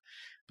cetera,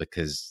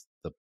 because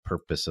the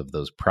purpose of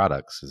those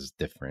products is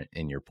different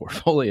in your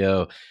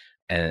portfolio,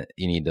 and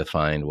you need to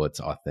find what's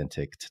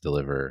authentic to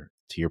deliver,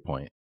 to your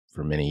point,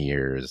 for many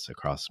years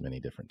across many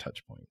different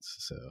touch points.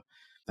 So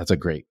that's a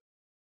great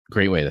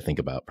way to think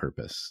about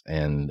purpose.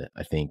 And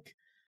I think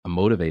a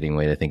motivating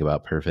way to think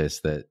about purpose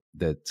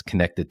that's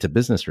connected to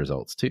business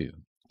results too.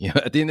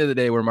 At the end of the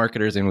day, we're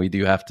marketers, and we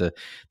do have to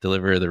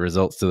deliver the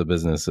results to the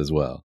business as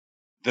well.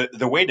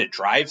 The way to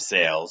drive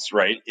sales,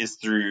 right, is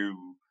through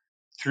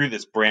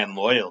this brand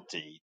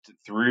loyalty,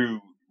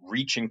 through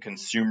reaching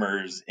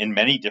consumers in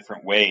many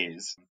different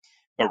ways,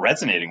 but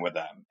resonating with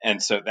them.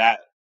 And so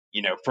that,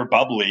 for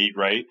Bubbly,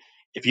 right,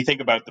 if you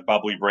think about the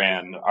Bubbly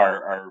brand,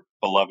 our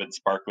beloved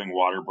sparkling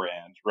water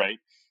brand, right,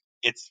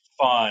 it's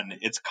fun,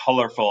 it's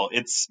colorful,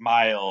 it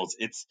smiles,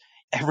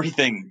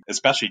 everything,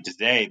 especially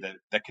today,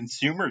 that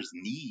consumers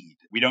need.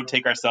 We don't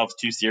take ourselves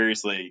too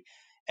seriously,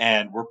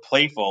 and we're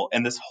playful.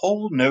 And this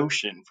whole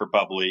notion for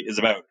Bubbly is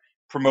about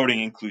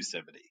promoting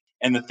inclusivity.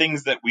 And the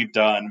things that we've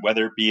done,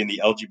 whether it be in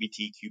the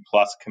LGBTQ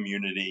plus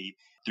community,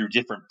 through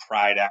different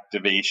pride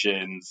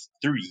activations,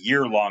 through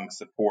year-long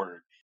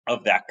support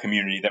of that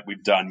community that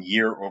we've done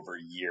year over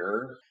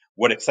year.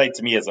 What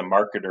excites me as a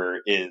marketer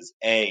is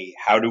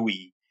how do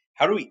we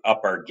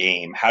up our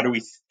game? How do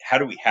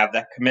we have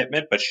that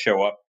commitment but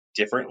show up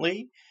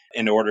differently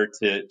in order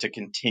to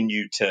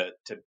continue to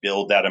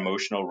build that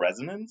emotional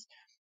resonance?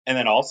 And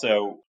then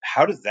also,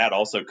 how does that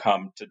also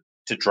come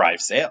to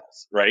drive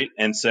sales, right?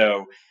 And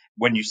so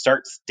when you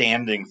start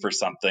standing for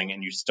something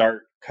and you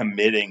start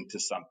committing to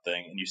something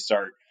and you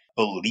start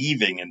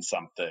believing in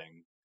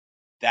something,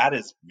 that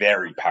is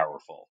very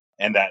powerful,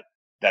 and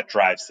that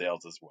drives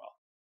sales as well.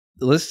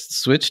 Let's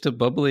switch to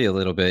Bubbly a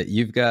little bit.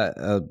 You've got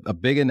a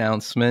big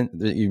announcement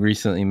that you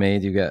recently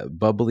made. You got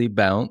Bubbly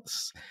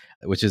Bounce,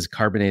 which is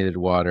carbonated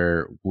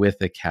water with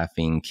a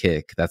caffeine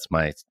kick. That's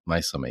my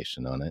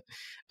summation on it.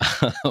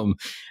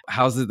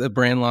 How's the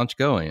brand launch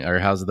going, or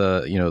how's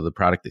the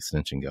product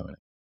extension going?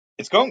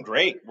 It's going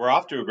great. We're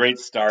off to a great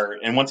start.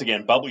 And once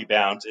again, Bubbly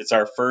Bounce, it's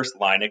our first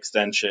line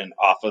extension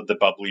off of the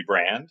Bubbly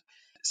brand.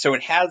 So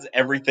it has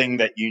everything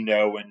that you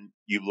know and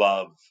you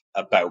love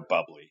about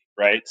Bubbly,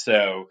 right?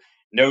 So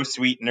no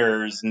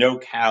sweeteners, no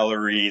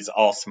calories,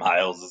 all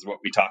smiles is what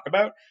we talk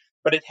about.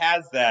 But it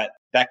has that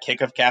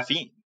kick of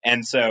caffeine.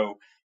 And so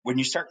when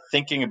you start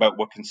thinking about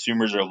what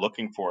consumers are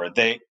looking for,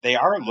 they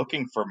are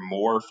looking for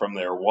more from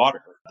their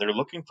water. They're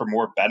looking for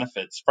more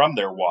benefits from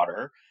their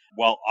water,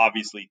 while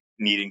obviously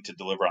needing to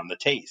deliver on the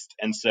taste.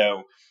 And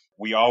so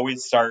we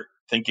always start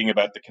thinking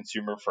about the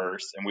consumer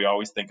first, and we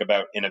always think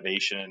about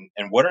innovation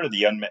and what are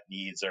the unmet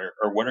needs, or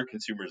what are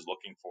consumers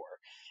looking for.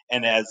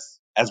 And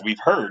as we've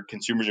heard,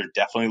 consumers are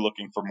definitely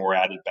looking for more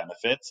added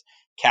benefits.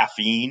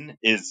 Caffeine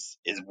is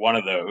one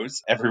of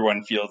those.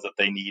 Everyone feels that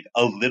they need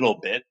a little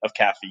bit of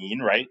caffeine,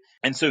 right?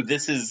 And so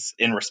this is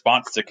in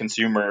response to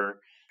consumer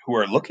who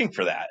are looking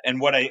for that. And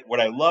what I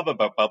love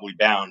about Bubbly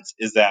Bounce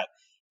is that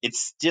it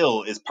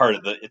still is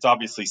it's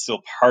obviously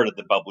still part of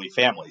the Bubbly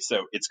family.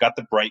 So it's got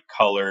the bright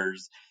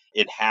colors.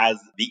 It has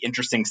the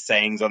interesting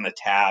sayings on the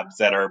tabs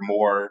that are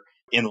more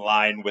in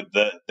line with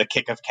the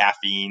kick of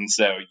caffeine.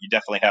 So you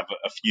definitely have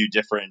a few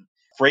different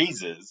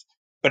phrases,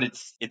 but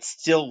it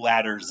still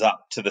ladders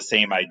up to the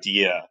same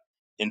idea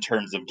in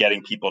terms of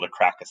getting people to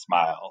crack a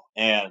smile.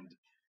 And,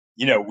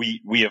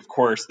 we of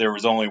course, there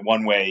was only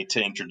one way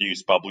to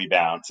introduce Bubbly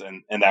Bounce,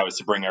 and that was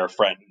to bring our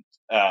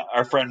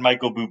friend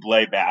Michael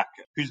Bublé back,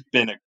 who's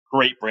been a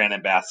great brand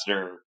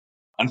ambassador.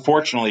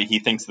 Unfortunately, he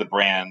thinks the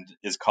brand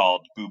is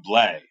called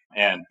Bublé,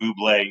 and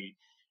Bublé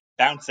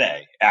Bounce,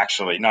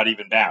 actually, not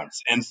even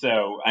Bounce. And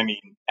so, I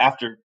mean,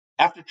 after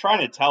trying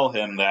to tell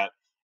him that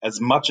as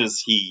much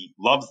as he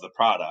loves the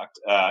product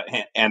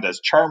and as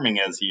charming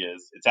as he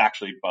is, it's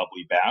actually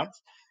Bubbly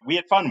Bounce, we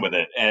had fun with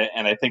it.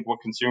 And I think what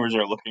consumers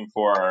are looking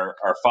for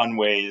are fun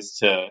ways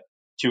to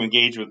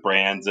engage with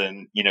brands.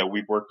 And,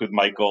 we've worked with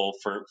Michael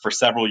for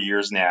several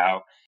years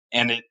now,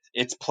 and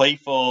it's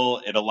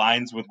playful. It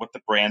aligns with what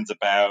the brand's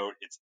about.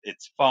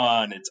 It's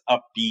fun. It's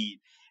upbeat.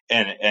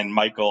 And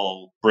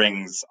Michael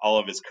brings all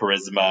of his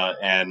charisma,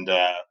 and,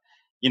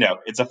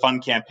 it's a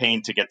fun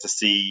campaign to get to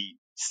see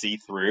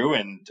through,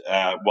 and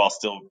while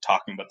still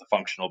talking about the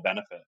functional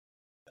benefit.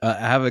 I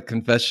have a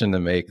confession to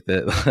make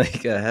that,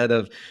 like, ahead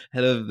of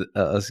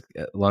us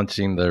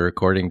launching the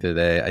recording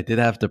today, I did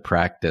have to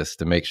practice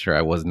to make sure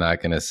I was not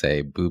going to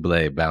say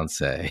Bublé Bounce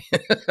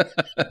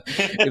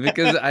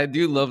because I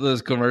do love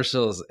those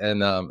commercials,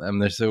 and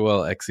they're so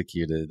well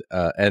executed.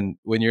 And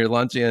when you're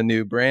launching a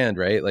new brand,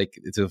 right, like,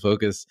 to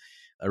focus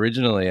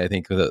originally, I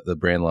think the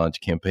brand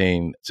launch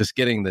campaign, just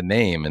getting the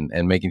name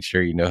and making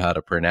sure you know how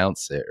to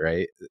pronounce it,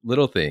 right?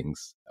 Little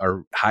things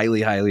are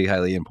highly, highly,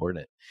 highly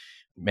important.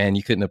 Man,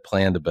 you couldn't have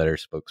planned a better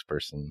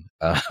spokesperson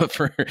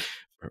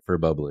for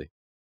Bubbly.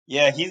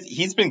 Yeah,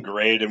 he's been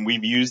great, and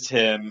we've used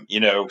him,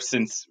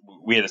 since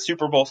we had a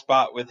Super Bowl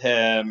spot with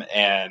him,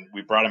 and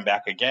we brought him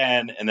back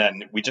again, and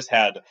then we just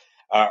had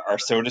our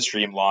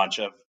SodaStream launch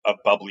of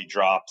Bubbly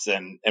Drops,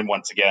 and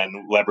once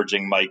again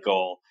leveraging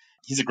Michael.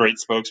 He's a great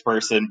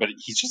spokesperson, but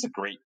he's just a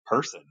great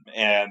person,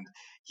 and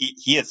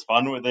he has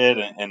fun with it,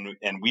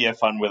 and we have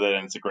fun with it,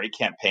 and it's a great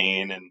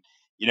campaign, and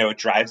it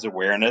drives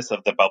awareness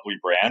of the Bubbly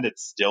brand.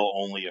 It's still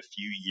only a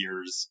few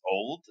years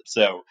old.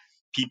 So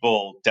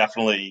people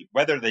definitely,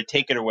 whether they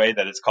take it away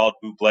that it's called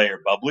Bublé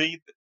or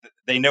Bubbly,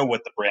 they know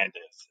what the brand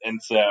is.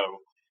 And so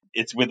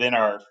it's within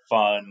our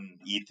fun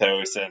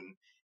ethos and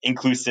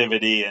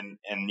inclusivity and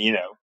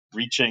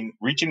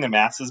reaching the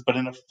masses, but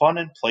in a fun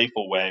and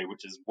playful way,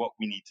 which is what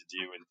we need to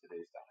do in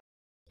today's time.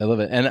 I love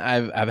it. And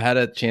I've had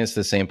a chance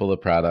to sample the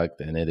product,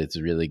 and it's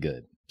really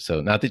good.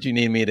 So not that you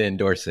need me to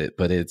endorse it,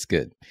 but it's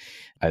good.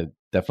 I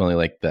definitely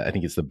like I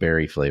think it's the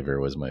berry flavor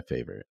was my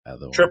favorite.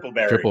 Triple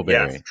berry. Triple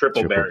berry. Yes,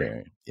 triple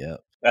berry. Yeah.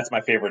 That's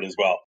my favorite as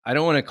well. I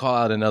don't want to call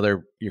out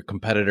your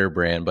competitor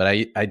brand, but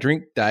I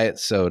drink diet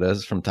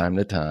sodas from time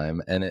to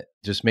time, and it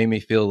just made me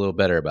feel a little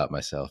better about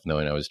myself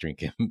knowing I was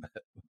drinking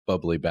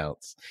Bubbly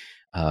Bounce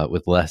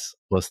with less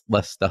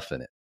stuff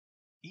in it.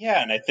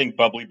 Yeah, and I think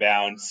Bubbly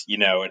Bounce,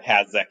 it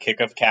has that kick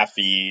of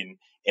caffeine.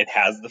 It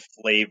has the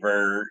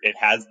flavor. It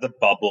has the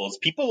bubbles.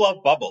 People love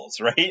bubbles,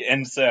 right?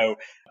 And so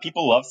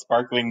people love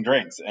sparkling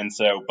drinks. And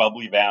so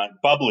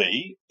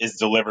Bubbly is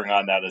delivering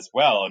on that as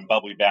well. And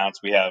Bubbly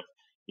Bounce, we have,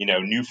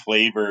 new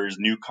flavors,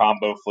 new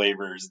combo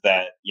flavors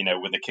that,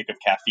 with a kick of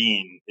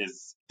caffeine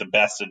is the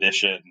best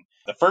addition,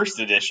 the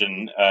first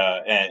addition,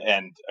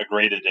 and a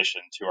great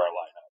addition to our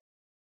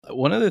lineup.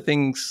 One of the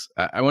things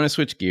I want to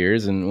switch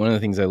gears, and one of the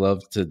things I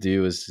love to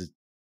do is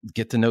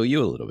get to know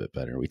you a little bit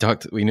better. We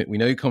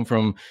know you come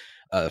from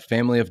a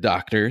family of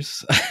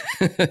doctors,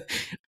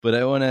 but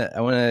I want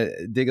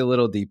to dig a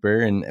little deeper.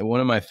 And one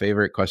of my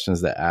favorite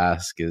questions to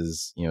ask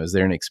is, is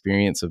there an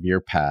experience of your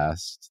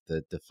past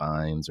that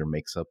defines or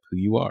makes up who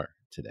you are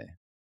today?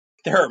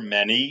 There are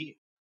many.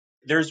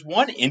 There's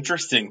one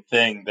interesting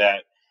thing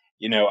that,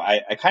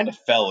 I kind of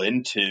fell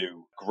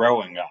into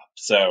growing up.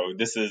 So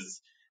this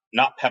is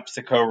not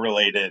PepsiCo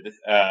related,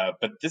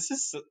 but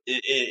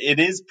it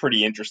is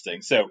pretty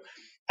interesting. So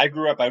I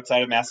grew up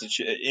outside of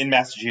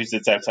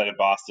Massachusetts, outside of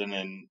Boston,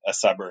 in a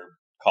suburb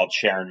called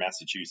Sharon,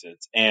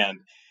 Massachusetts. And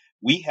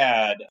we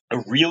had a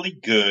really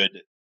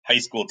good high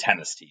school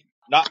tennis team.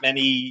 Not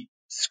many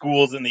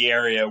schools in the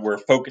area were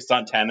focused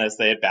on tennis.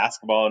 They had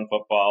basketball and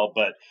football,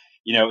 but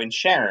in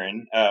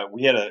Sharon,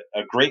 we had a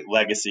great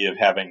legacy of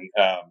having,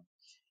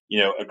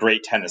 a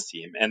great tennis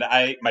team. And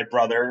my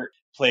brother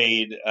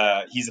played,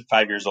 he's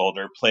 5 years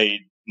older,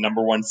 played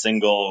number one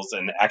singles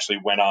and actually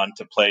went on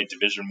to play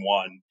Division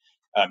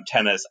I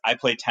tennis. I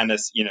played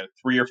tennis,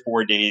 3 or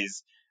 4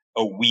 days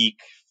a week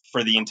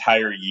for the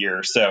entire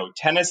year. So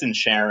tennis in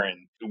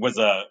Sharon was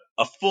a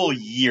full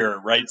year,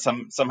 right?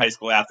 Some high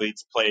school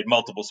athletes played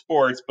multiple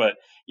sports, but,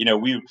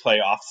 we would play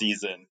off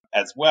season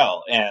as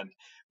well. And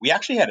we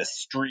actually had a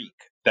streak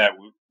that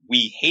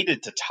we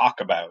hated to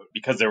talk about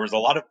because there was a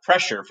lot of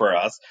pressure for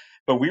us,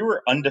 but we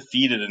were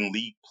undefeated in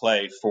league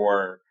play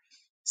for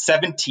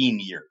 17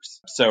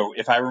 years. So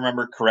if I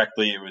remember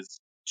correctly, it was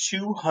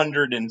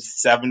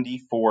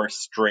 274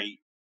 straight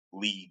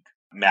league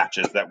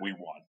matches that we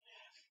won.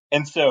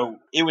 And so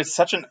it was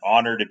such an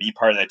honor to be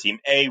part of that team.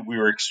 We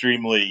were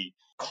extremely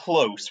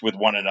close with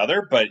one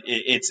another, but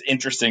it's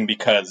interesting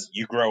because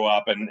you grow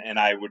up and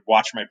I would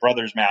watch my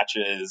brother's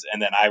matches,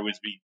 and then I was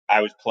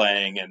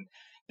playing, and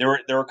there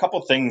were a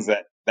couple things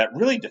that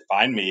really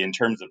defined me in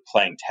terms of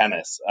playing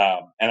tennis.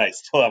 And I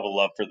still have a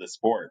love for the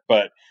sport.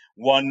 But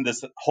one,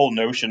 this whole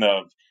notion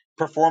of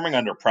performing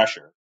under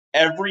pressure.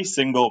 Every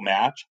single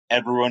match,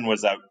 everyone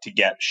was out to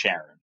get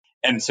Sharon.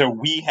 And so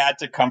we had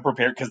to come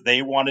prepared because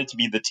they wanted to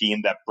be the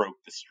team that broke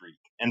the streak.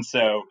 And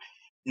so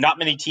not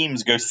many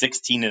teams go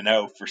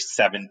 16-0 for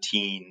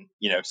 17,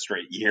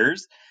 straight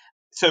years.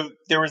 So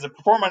there was a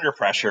perform under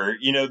pressure.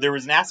 There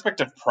was an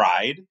aspect of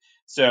pride.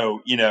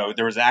 So,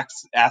 there was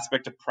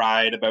aspect of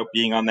pride about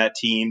being on that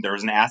team. There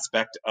was an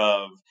aspect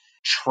of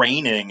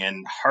training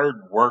and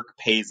hard work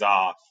pays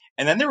off.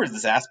 And then there was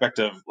this aspect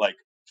of like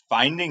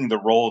finding the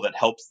role that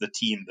helps the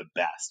team the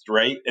best,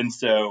 right? And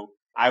so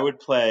I would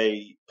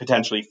play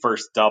potentially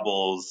first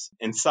doubles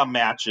in some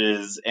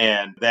matches.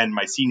 And then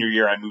my senior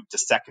year, I moved to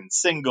second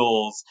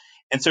singles.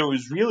 And so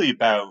it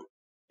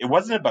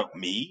wasn't about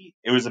me.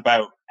 It was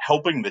about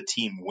helping the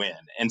team win.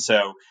 And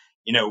so,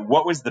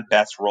 what was the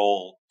best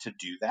role to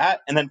do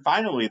that? And then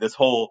finally, this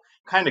whole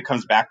kind of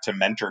comes back to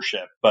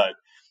mentorship, but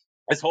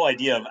this whole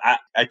idea of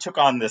I took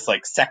on this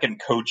like second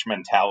coach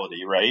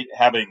mentality, right?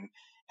 Having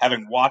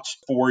watched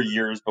 4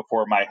 years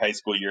before my high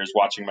school years,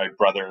 watching my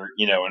brother,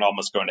 and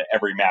almost going to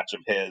every match of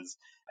his,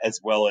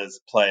 as well as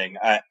playing,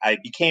 I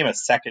became a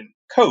second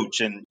coach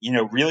and,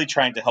 really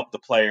trying to help the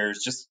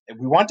players.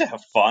 We want to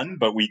have fun,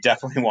 but we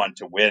definitely want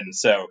to win.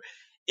 So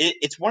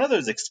it's one of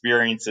those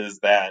experiences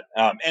that,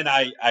 and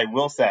I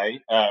will say,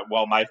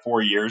 while my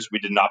 4 years, we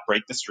did not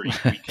break the streak.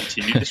 We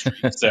continued the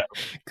streak. So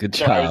good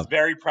job. So I was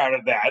very proud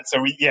of that. So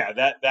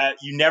that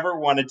you never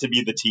wanted to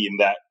be the team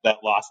that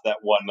lost that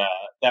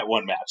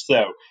one match.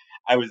 So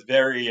I was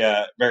very,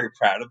 very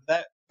proud of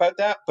that. About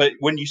that. But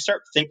when you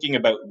start thinking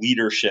about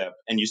leadership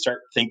and you start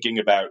thinking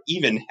about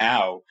even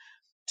how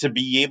to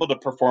be able to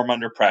perform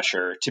under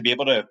pressure, to be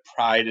able to have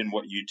pride in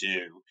what you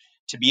do,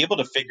 to be able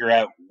to figure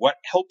out what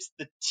helps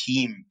the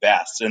team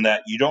best, and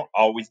that you don't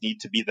always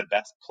need to be the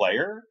best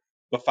player,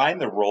 but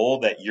find the role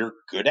that you're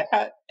good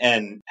at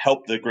and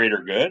help the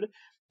greater good.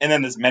 And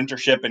then this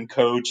mentorship and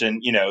coach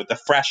and, the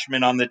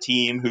freshmen on the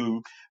team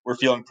who were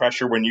feeling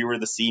pressure when you were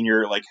the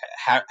senior, like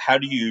how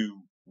do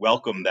you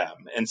welcome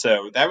them? And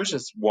so that was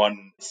just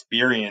one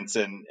experience.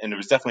 And it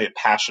was definitely a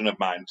passion of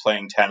mine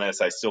playing tennis.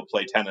 I still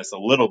play tennis a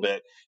little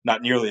bit,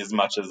 not nearly as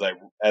much as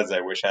I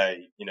wish I,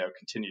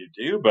 continue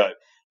to do, but,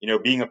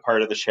 being a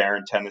part of the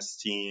Sharon tennis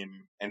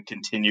team and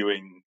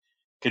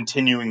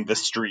continuing the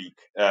streak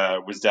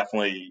was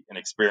definitely an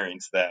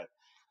experience that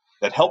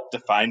helped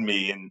define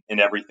me in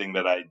everything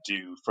that I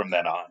do from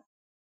then on.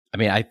 I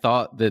mean, I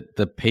thought that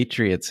the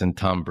Patriots and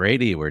Tom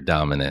Brady were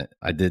dominant.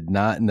 I did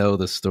not know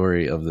the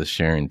story of the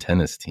Sharon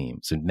tennis team.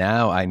 So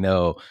now I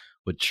know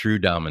what true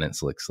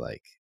dominance looks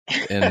like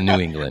in New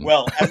England.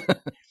 Well,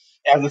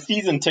 as a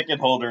season ticket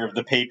holder of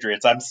the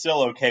Patriots, I'm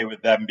still okay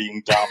with them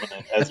being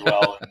dominant as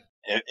well.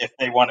 And if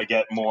they want to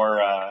get more,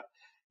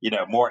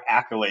 more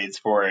accolades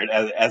for it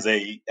as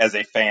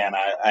a fan,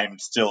 I'm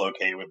still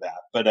okay with that.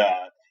 But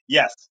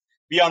yes,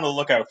 be on the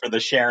lookout for the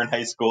Sharon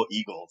High School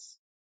Eagles.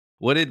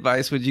 What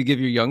advice would you give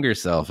your younger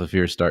self if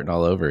you're starting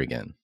all over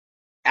again?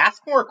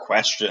 Ask more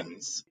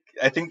questions.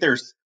 I think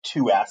there's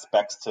two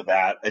aspects to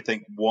that. I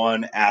think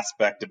one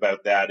aspect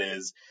about that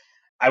is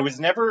I was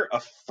never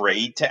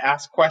afraid to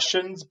ask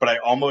questions, but I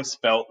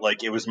almost felt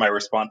like it was my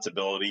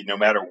responsibility, no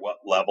matter what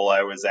level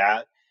I was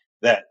at,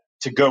 that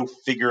to go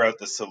figure out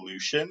the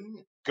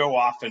solution, go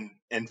off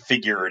and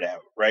figure it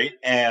out, right?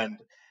 And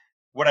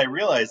what I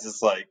realized is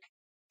like,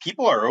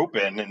 people are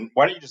open, and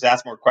why don't you just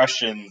ask more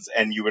questions,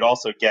 and you would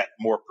also get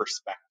more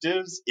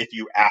perspectives if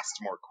you asked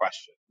more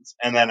questions.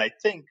 And then I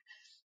think,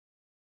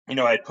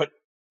 I'd put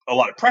a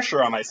lot of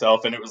pressure on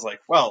myself, and it was like,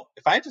 well,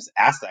 if I just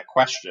asked that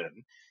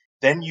question,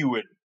 then you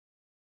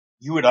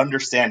would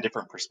understand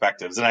different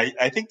perspectives. And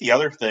I think the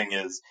other thing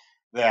is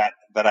that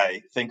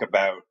I think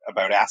about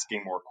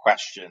asking more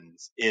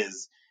questions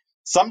is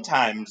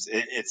sometimes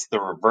it's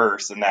the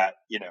reverse, in that,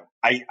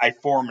 I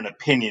form an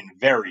opinion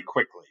very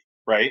quickly,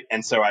 right?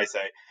 And so I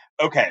say,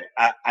 okay,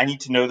 I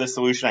need to know the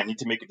solution. I need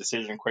to make a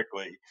decision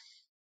quickly.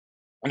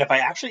 And if I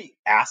actually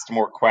asked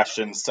more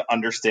questions to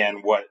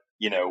understand what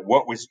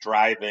was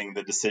driving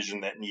the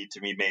decision that needed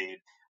to be made,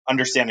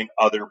 understanding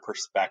other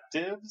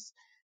perspectives,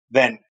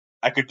 then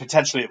I could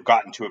potentially have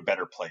gotten to a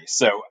better place.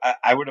 So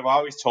I would have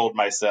always told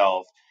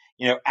myself,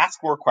 ask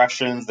more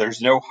questions.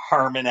 There's no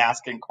harm in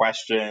asking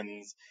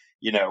questions,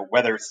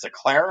 whether it's to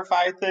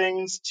clarify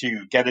things,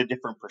 to get a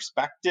different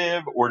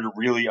perspective, or to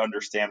really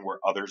understand where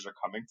others are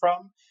coming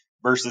from,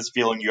 versus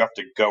feeling you have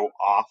to go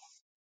off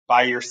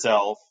by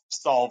yourself,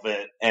 solve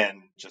it, and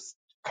just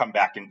come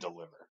back and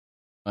deliver.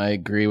 I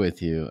agree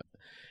with you.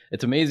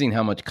 It's amazing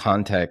how much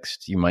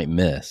context you might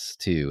miss,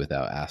 too,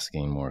 without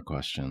asking more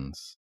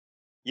questions.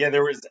 Yeah,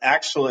 there was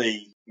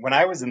actually, when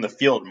I was in the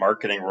field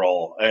marketing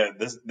role,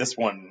 this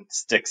one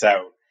sticks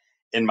out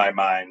in my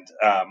mind.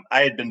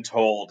 I had been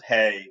told,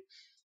 hey,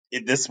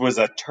 this was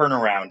a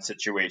turnaround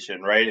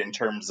situation, right? In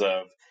terms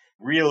of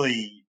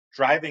really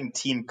driving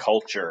team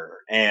culture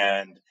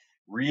and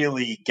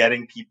really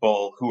getting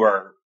people who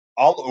are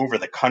all over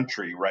the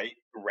country, right,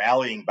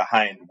 rallying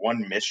behind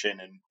one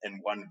mission and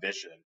one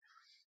vision.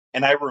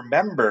 And I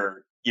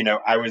remember,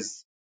 I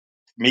was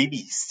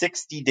maybe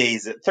 60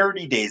 days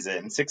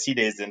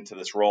into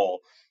this role,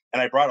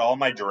 and I brought all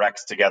my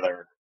directs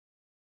together,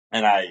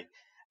 and I,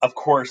 of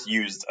course,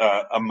 used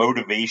a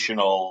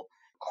motivational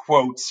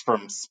quotes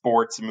from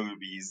sports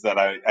movies that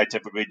I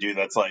typically do.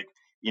 That's like,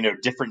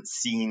 different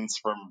scenes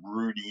from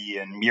Rudy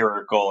and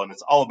Miracle, and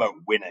it's all about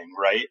winning,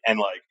 right? And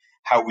like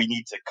how we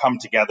need to come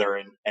together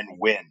and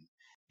win.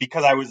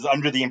 Because I was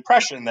under the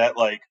impression that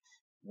like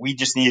we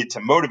just needed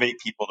to motivate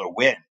people to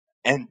win.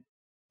 And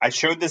I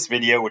showed this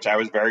video, which I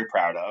was very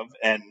proud of,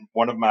 and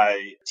one of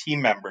my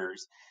team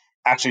members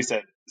actually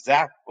said,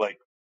 Zach, like,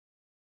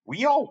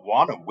 we all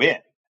want to win,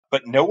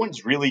 but no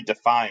one's really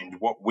defined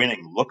what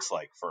winning looks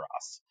like for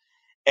us.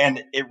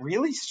 And it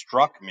really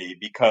struck me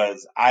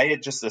because I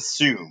had just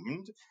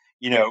assumed,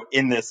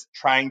 in this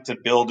trying to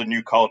build a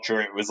new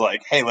culture, it was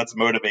like, hey, let's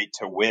motivate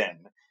to win.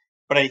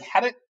 But I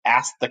hadn't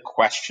asked the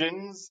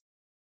questions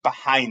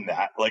behind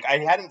that. Like, I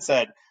hadn't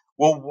said,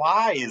 well,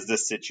 why is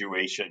this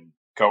situation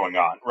going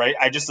on, right?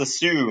 I just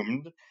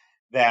assumed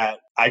that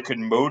I could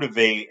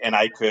motivate and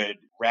I could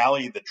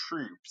rally the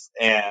troops.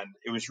 And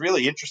it was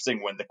really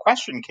interesting when the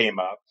question came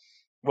up,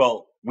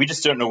 well, we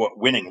just don't know what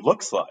winning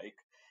looks like.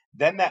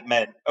 Then that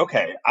meant,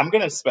 okay, I'm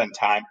going to spend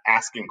time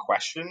asking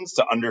questions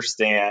to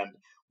understand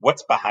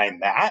what's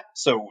behind that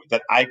so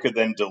that I could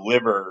then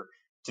deliver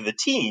to the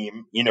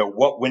team,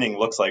 what winning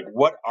looks like.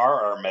 What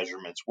are our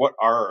measurements? What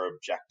are our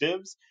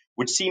objectives?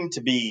 Which seemed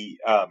to be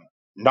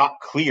not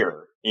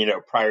clear,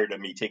 prior to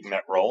me taking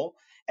that role.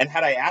 And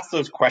had I asked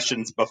those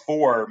questions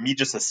before me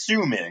just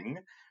assuming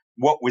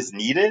what was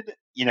needed,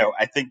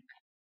 I think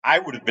I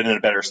would have been in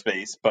a better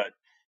space. But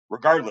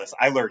regardless,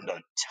 I learned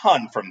a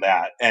ton from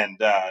that.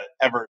 And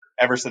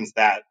ever since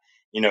that,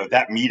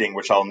 that meeting,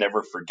 which I'll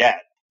never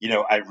forget,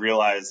 I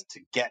realized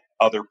to get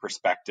other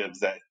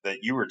perspectives that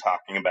you were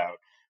talking about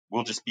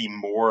will just be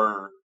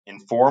more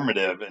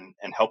informative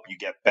and help you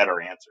get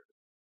better answers.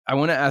 I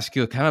want to ask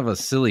you kind of a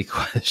silly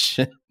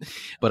question,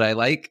 but I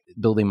like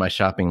building my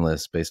shopping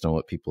list based on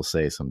what people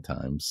say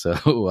sometimes.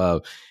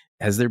 So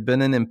has there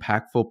been an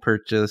impactful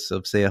purchase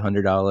of, say,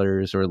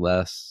 $100 or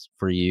less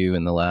for you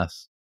in the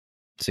last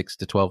 6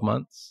 to 12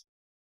 months?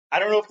 I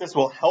don't know if this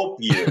will help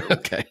you.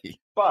 Okay.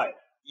 But,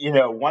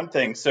 one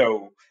thing,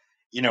 so,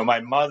 my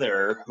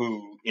mother,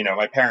 who,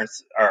 my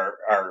parents are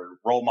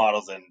role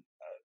models and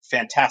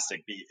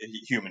fantastic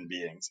human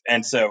beings.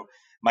 And so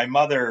my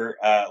mother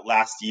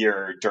last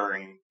year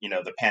during,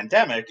 the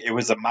pandemic, it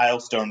was a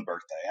milestone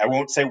birthday. I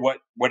won't say what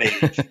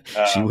age,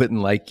 She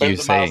wouldn't like but it you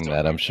was a saying milestone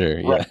that, I'm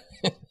birthday. sure. Right.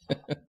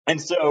 Yeah.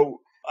 And so,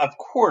 of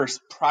course,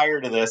 prior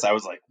to this, I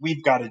was like,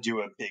 we've got to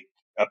do a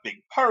big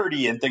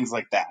party and things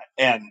like that.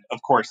 And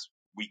of course,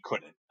 we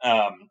couldn't.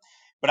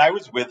 But I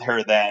was with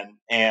her then,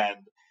 and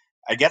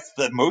I guess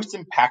the most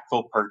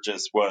impactful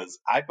purchase was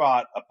I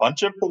bought a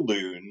bunch of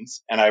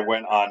balloons and I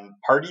went on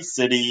Party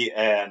City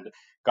and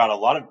got a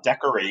lot of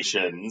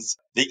decorations,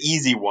 the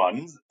easy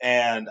ones.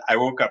 And I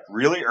woke up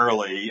really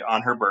early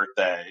on her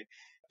birthday,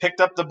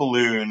 picked up the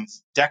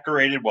balloons,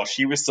 decorated while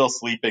she was still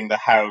sleeping the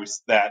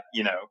house that,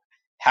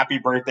 happy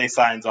birthday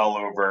signs all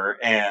over.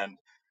 And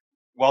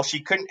while she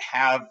couldn't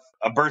have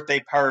a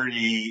birthday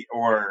party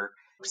or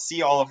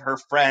see all of her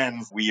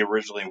friends we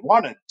originally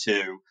wanted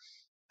to,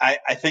 I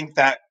think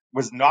that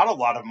was not a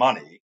lot of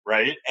money,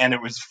 right? And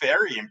it was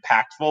very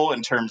impactful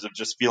in terms of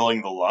just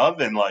feeling the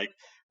love and like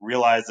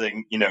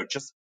realizing,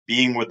 just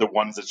being with the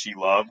ones that she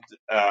loved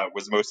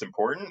was most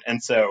important.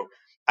 And so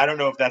I don't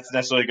know if that's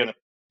necessarily going to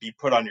be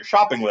put on your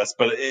shopping list,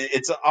 but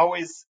it's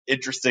always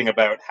interesting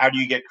about how do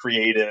you get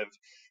creative.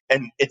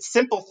 And it's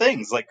simple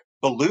things like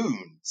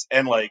balloons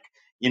and like,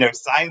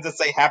 signs that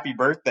say happy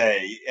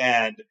birthday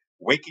and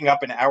waking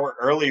up an hour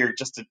earlier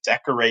just to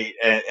decorate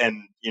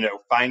and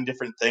find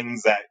different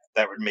things that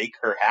would make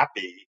her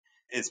happy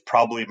is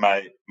probably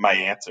my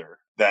answer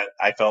that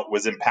I felt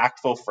was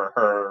impactful for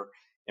her,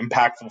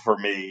 impactful for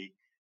me,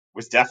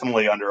 was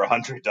definitely under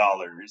 $100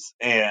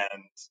 and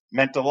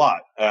meant a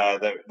lot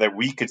that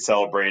we could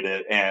celebrate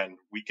it and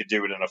we could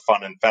do it in a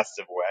fun and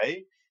festive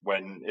way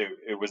when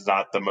it was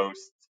not the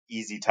most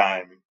easy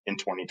time in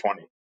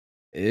 2020.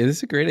 It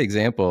is a great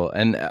example.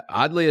 And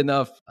oddly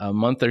enough, a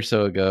month or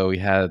so ago, we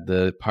had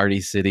the Party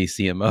City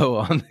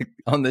CMO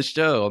on the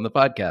show, on the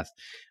podcast,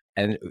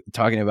 and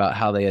talking about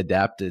how they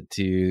adapted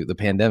to the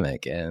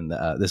pandemic. And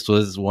this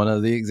was one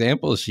of the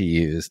examples she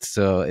used.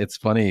 So it's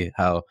funny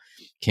how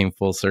it came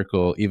full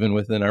circle, even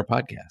within our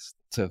podcast.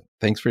 So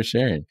thanks for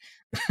sharing.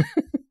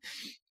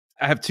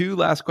 I have two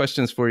last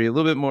questions for you, a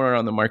little bit more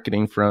on the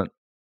marketing front.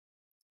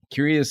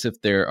 Curious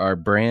if there are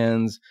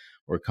brands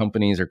or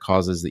companies or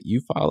causes that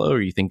you follow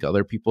or you think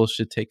other people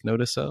should take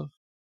notice of?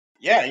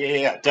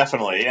 Yeah,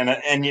 definitely. And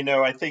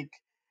I think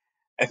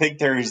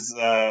there's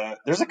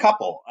a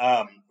couple.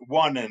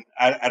 One, and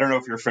I don't know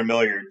if you're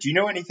familiar. Do you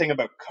know anything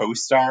about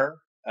CoStar?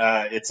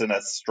 It's an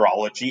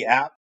astrology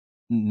app.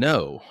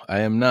 No,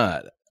 I am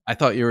not. I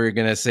thought you were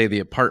going to say the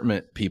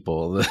apartment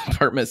people. The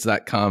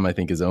apartments.com, I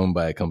think, is owned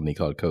by a company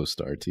called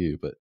CoStar too,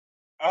 but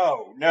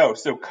Oh, no.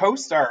 So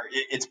CoStar,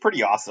 it's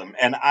pretty awesome.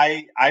 And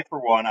I, for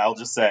one, I'll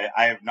just say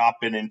I have not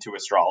been into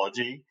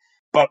astrology,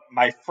 but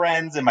my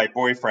friends and my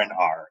boyfriend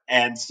are.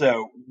 And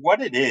so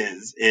what it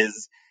is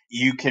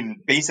you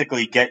can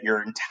basically get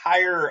your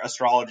entire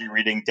astrology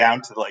reading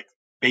down to like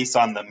based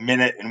on the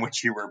minute in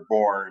which you were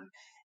born.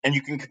 And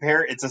you can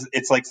compare,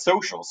 it's like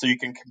social. So you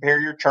can compare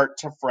your chart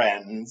to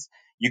friends.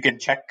 You can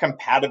check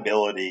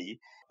compatibility.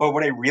 But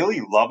what I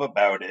really love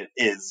about it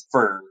is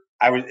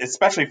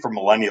especially for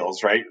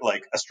millennials, right?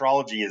 Like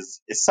astrology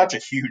is such a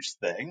huge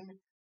thing.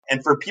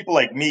 And for people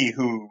like me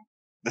who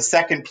the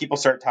second people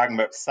start talking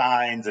about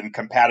signs and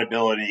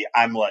compatibility,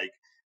 I'm like,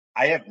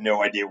 I have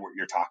no idea what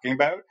you're talking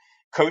about.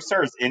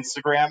 CoStar's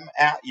Instagram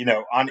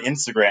on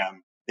Instagram,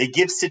 they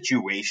give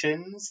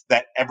situations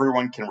that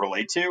everyone can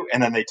relate to.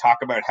 And then they talk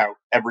about how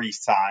every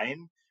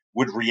sign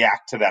would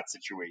react to that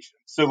situation.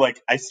 So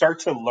like I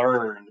start to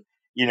learn,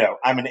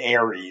 I'm an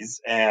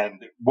Aries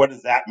and what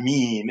does that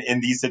mean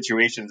in these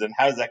situations? And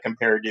how does that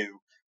compare to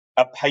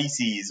a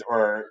Pisces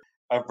or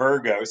a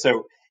Virgo?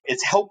 So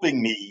it's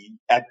helping me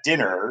at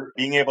dinner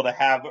being able to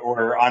have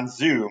or on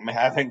Zoom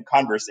having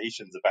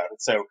conversations about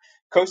it. So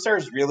CoStar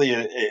is really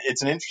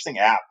it's an interesting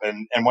app,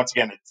 and once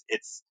again,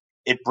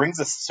 it brings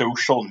a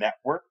social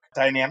network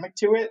dynamic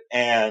to it,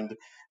 and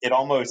it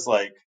almost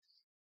like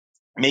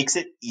makes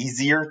it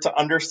easier to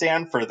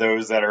understand for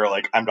those that are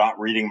like, I'm not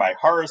reading my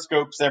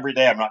horoscopes every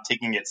day, I'm not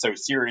taking it so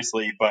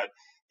seriously, but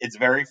it's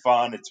very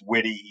fun, it's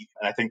witty,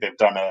 and I think they've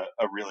done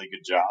a really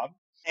good job.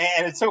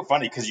 And it's so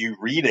funny because you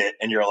read it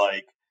and you're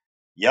like,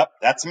 yep,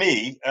 that's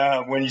me.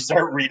 When you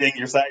start reading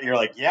your site, you're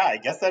like, yeah, I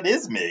guess that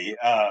is me.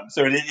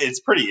 So it's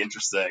pretty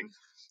interesting.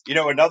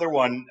 Another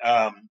one,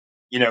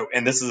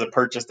 and this is a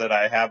purchase that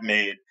I have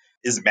made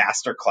is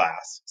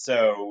Masterclass.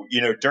 So,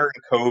 during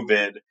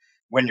COVID,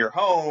 when you're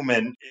home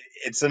and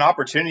it's an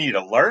opportunity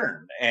to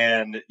learn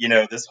and,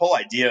 this whole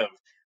idea of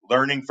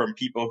learning from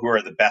people who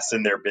are the best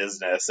in their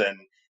business and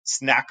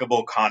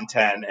snackable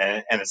content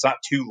and it's not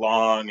too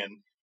long and,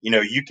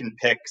 you can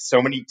pick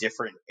so many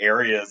different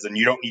areas and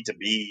you don't need to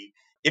be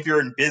if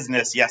you're in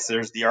business, yes,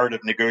 there's the art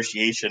of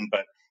negotiation,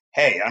 but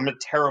hey, I'm a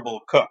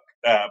terrible cook,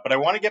 but I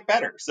want to get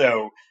better.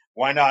 So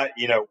why not,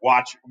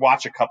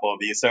 watch a couple of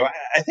these? So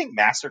I think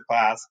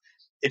Masterclass,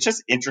 it's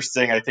just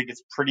interesting. I think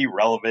it's pretty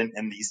relevant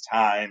in these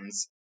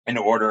times in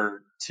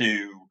order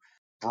to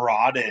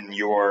broaden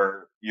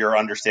your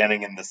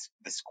understanding in this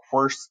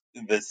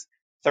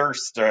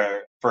thirst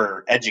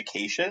for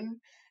education.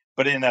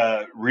 but in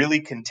a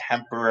really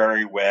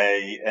contemporary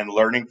way, and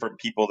learning from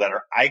people that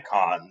are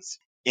icons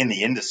in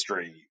the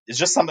industry is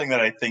just something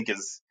that I think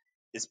is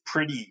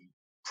pretty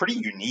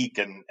unique,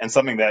 and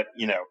something that,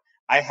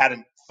 I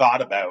hadn't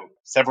thought about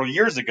several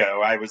years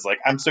ago. I was like,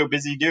 I'm so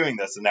busy doing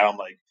this. And now I'm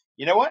like,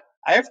 you know what?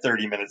 I have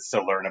 30 minutes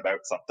to learn about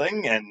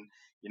something. And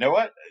you know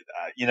what?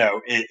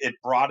 It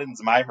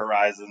broadens my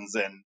horizons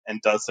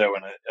and does so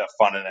in a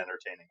fun and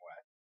entertaining way.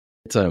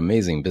 It's an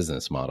amazing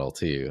business model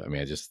too. I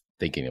mean, just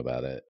thinking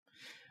about it.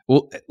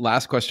 Well,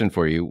 last question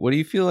for you. What do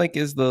you feel like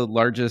is the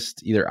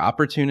largest either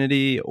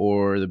opportunity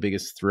or the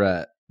biggest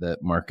threat that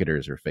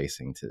marketers are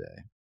facing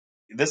today?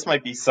 This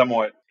might be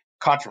somewhat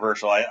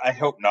controversial. I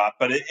hope not,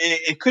 but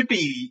it could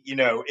be,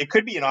 it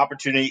could be an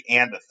opportunity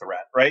and a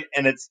threat, right?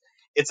 And it's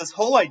this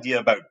whole idea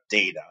about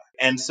data.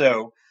 And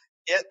so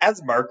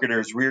as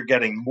marketers, we're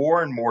getting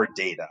more and more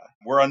data.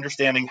 We're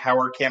understanding how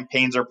our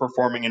campaigns are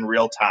performing in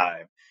real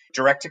time.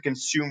 Direct to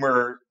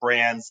consumer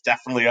brands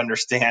definitely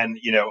understand,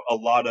 a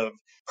lot of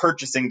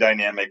purchasing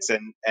dynamics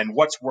and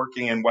what's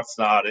working and what's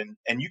not.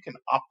 And you can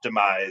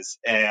optimize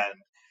and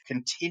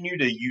continue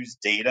to use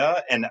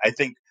data. And I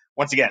think,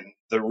 once again,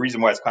 the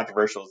reason why it's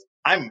controversial is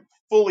I'm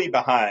fully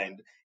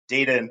behind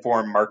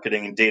data-informed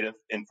marketing and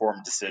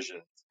data-informed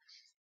decisions.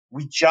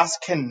 We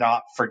just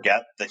cannot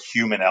forget the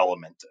human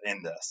element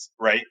in this,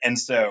 right? And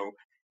so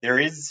there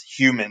is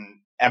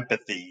human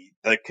empathy.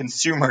 The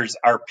consumers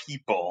are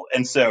people.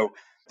 And so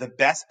the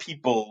best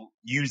people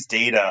use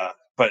data,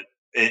 but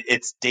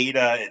it's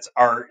data, it's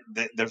art,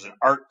 there's an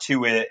art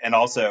to it. And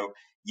also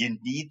you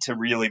need to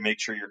really make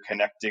sure you're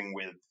connecting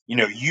with,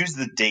 use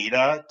the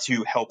data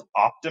to help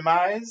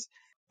optimize,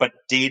 but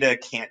data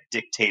can't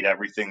dictate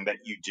everything that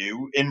you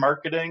do in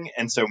marketing.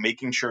 And so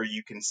making sure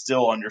you can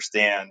still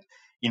understand,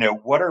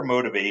 what are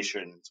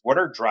motivations, what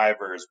are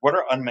drivers, what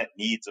are unmet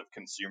needs of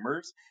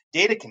consumers.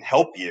 Data can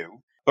help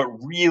you, but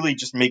really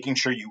just making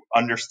sure you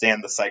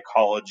understand the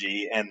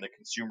psychology and the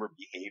consumer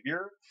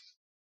behavior.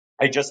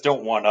 I just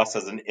don't want us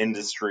as an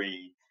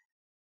industry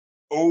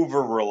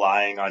over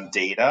relying on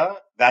data.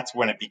 That's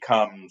when it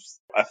becomes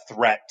a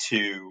threat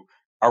to,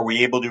 are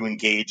we able to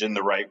engage in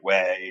the right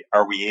way?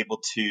 Are we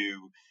able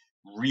to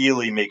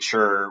really make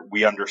sure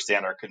we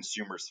understand our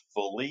consumers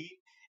fully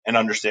and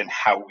understand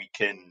how we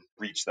can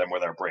reach them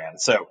with our brand?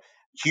 So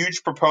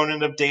huge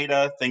proponent of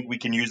data, think we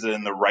can use it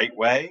in the right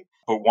way,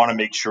 but want to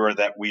make sure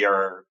that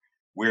we're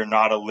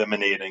not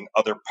eliminating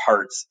other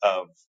parts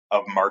of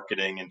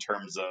marketing in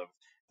terms of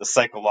the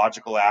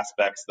psychological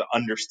aspects, the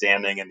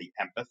understanding and the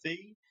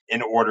empathy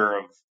in order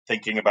of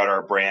thinking about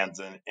our brands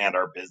and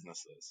our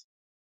businesses.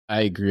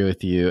 I agree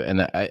with you.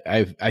 And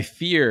I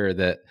fear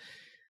that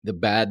the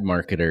bad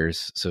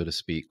marketers, so to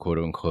speak, quote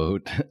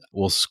unquote,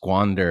 will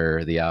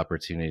squander the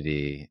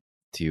opportunity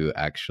to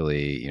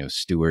actually,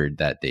 steward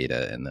that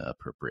data in the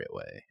appropriate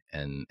way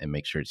and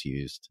make sure it's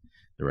used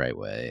the right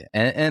way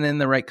and in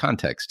the right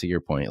context, to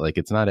your point. Like,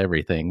 it's not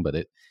everything, but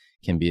it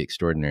can be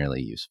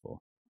extraordinarily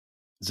useful.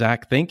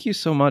 Zach, thank you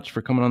so much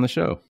for coming on the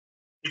show.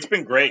 It's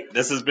been great.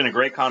 This has been a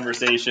great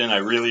conversation. I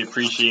really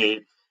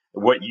appreciate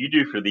what you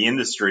do for the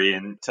industry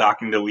and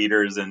talking to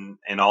leaders in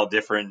all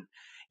different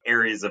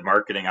areas of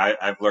marketing.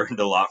 I've learned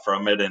a lot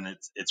from it, and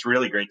it's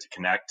really great to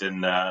connect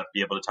and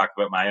be able to talk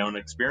about my own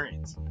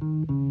experience.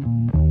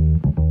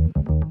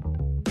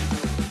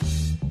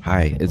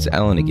 Hi, it's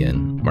Alan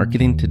again.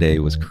 Marketing Today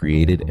was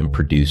created and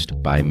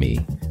produced by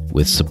me,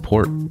 with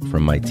support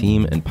from my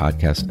team and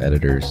podcast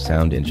editors,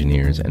 sound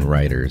engineers, and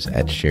writers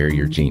at Share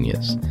Your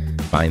Genius.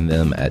 Find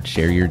them at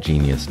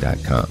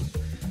shareyourgenius.com.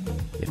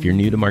 If you're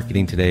new to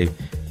Marketing Today,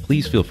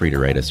 please feel free to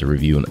write us a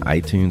review on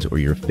iTunes or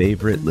your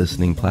favorite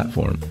listening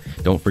platform.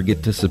 Don't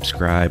forget to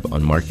subscribe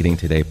on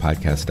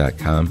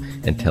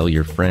marketingtodaypodcast.com and tell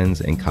your friends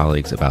and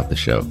colleagues about the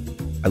show.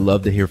 I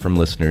love to hear from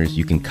listeners.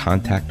 You can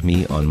contact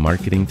me on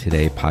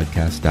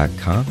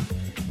marketingtodaypodcast.com.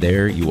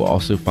 There, you will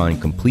also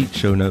find complete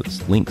show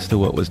notes, links to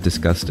what was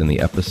discussed in the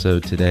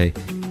episode today,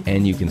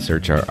 and you can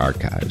search our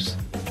archives.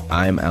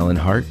 I'm Alan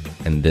Hart,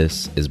 and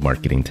this is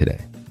Marketing Today.